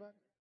feet, everybody.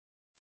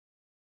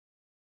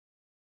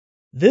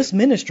 This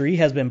ministry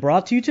has been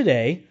brought to you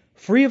today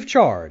free of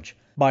charge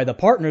by the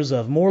partners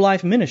of More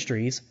Life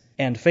Ministries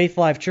and Faith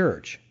Life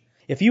Church.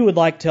 If you would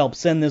like to help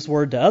send this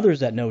word to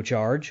others at no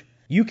charge,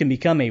 you can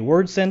become a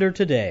word sender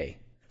today.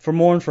 For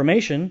more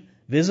information,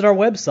 visit our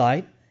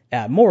website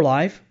at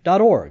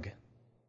morelife.org.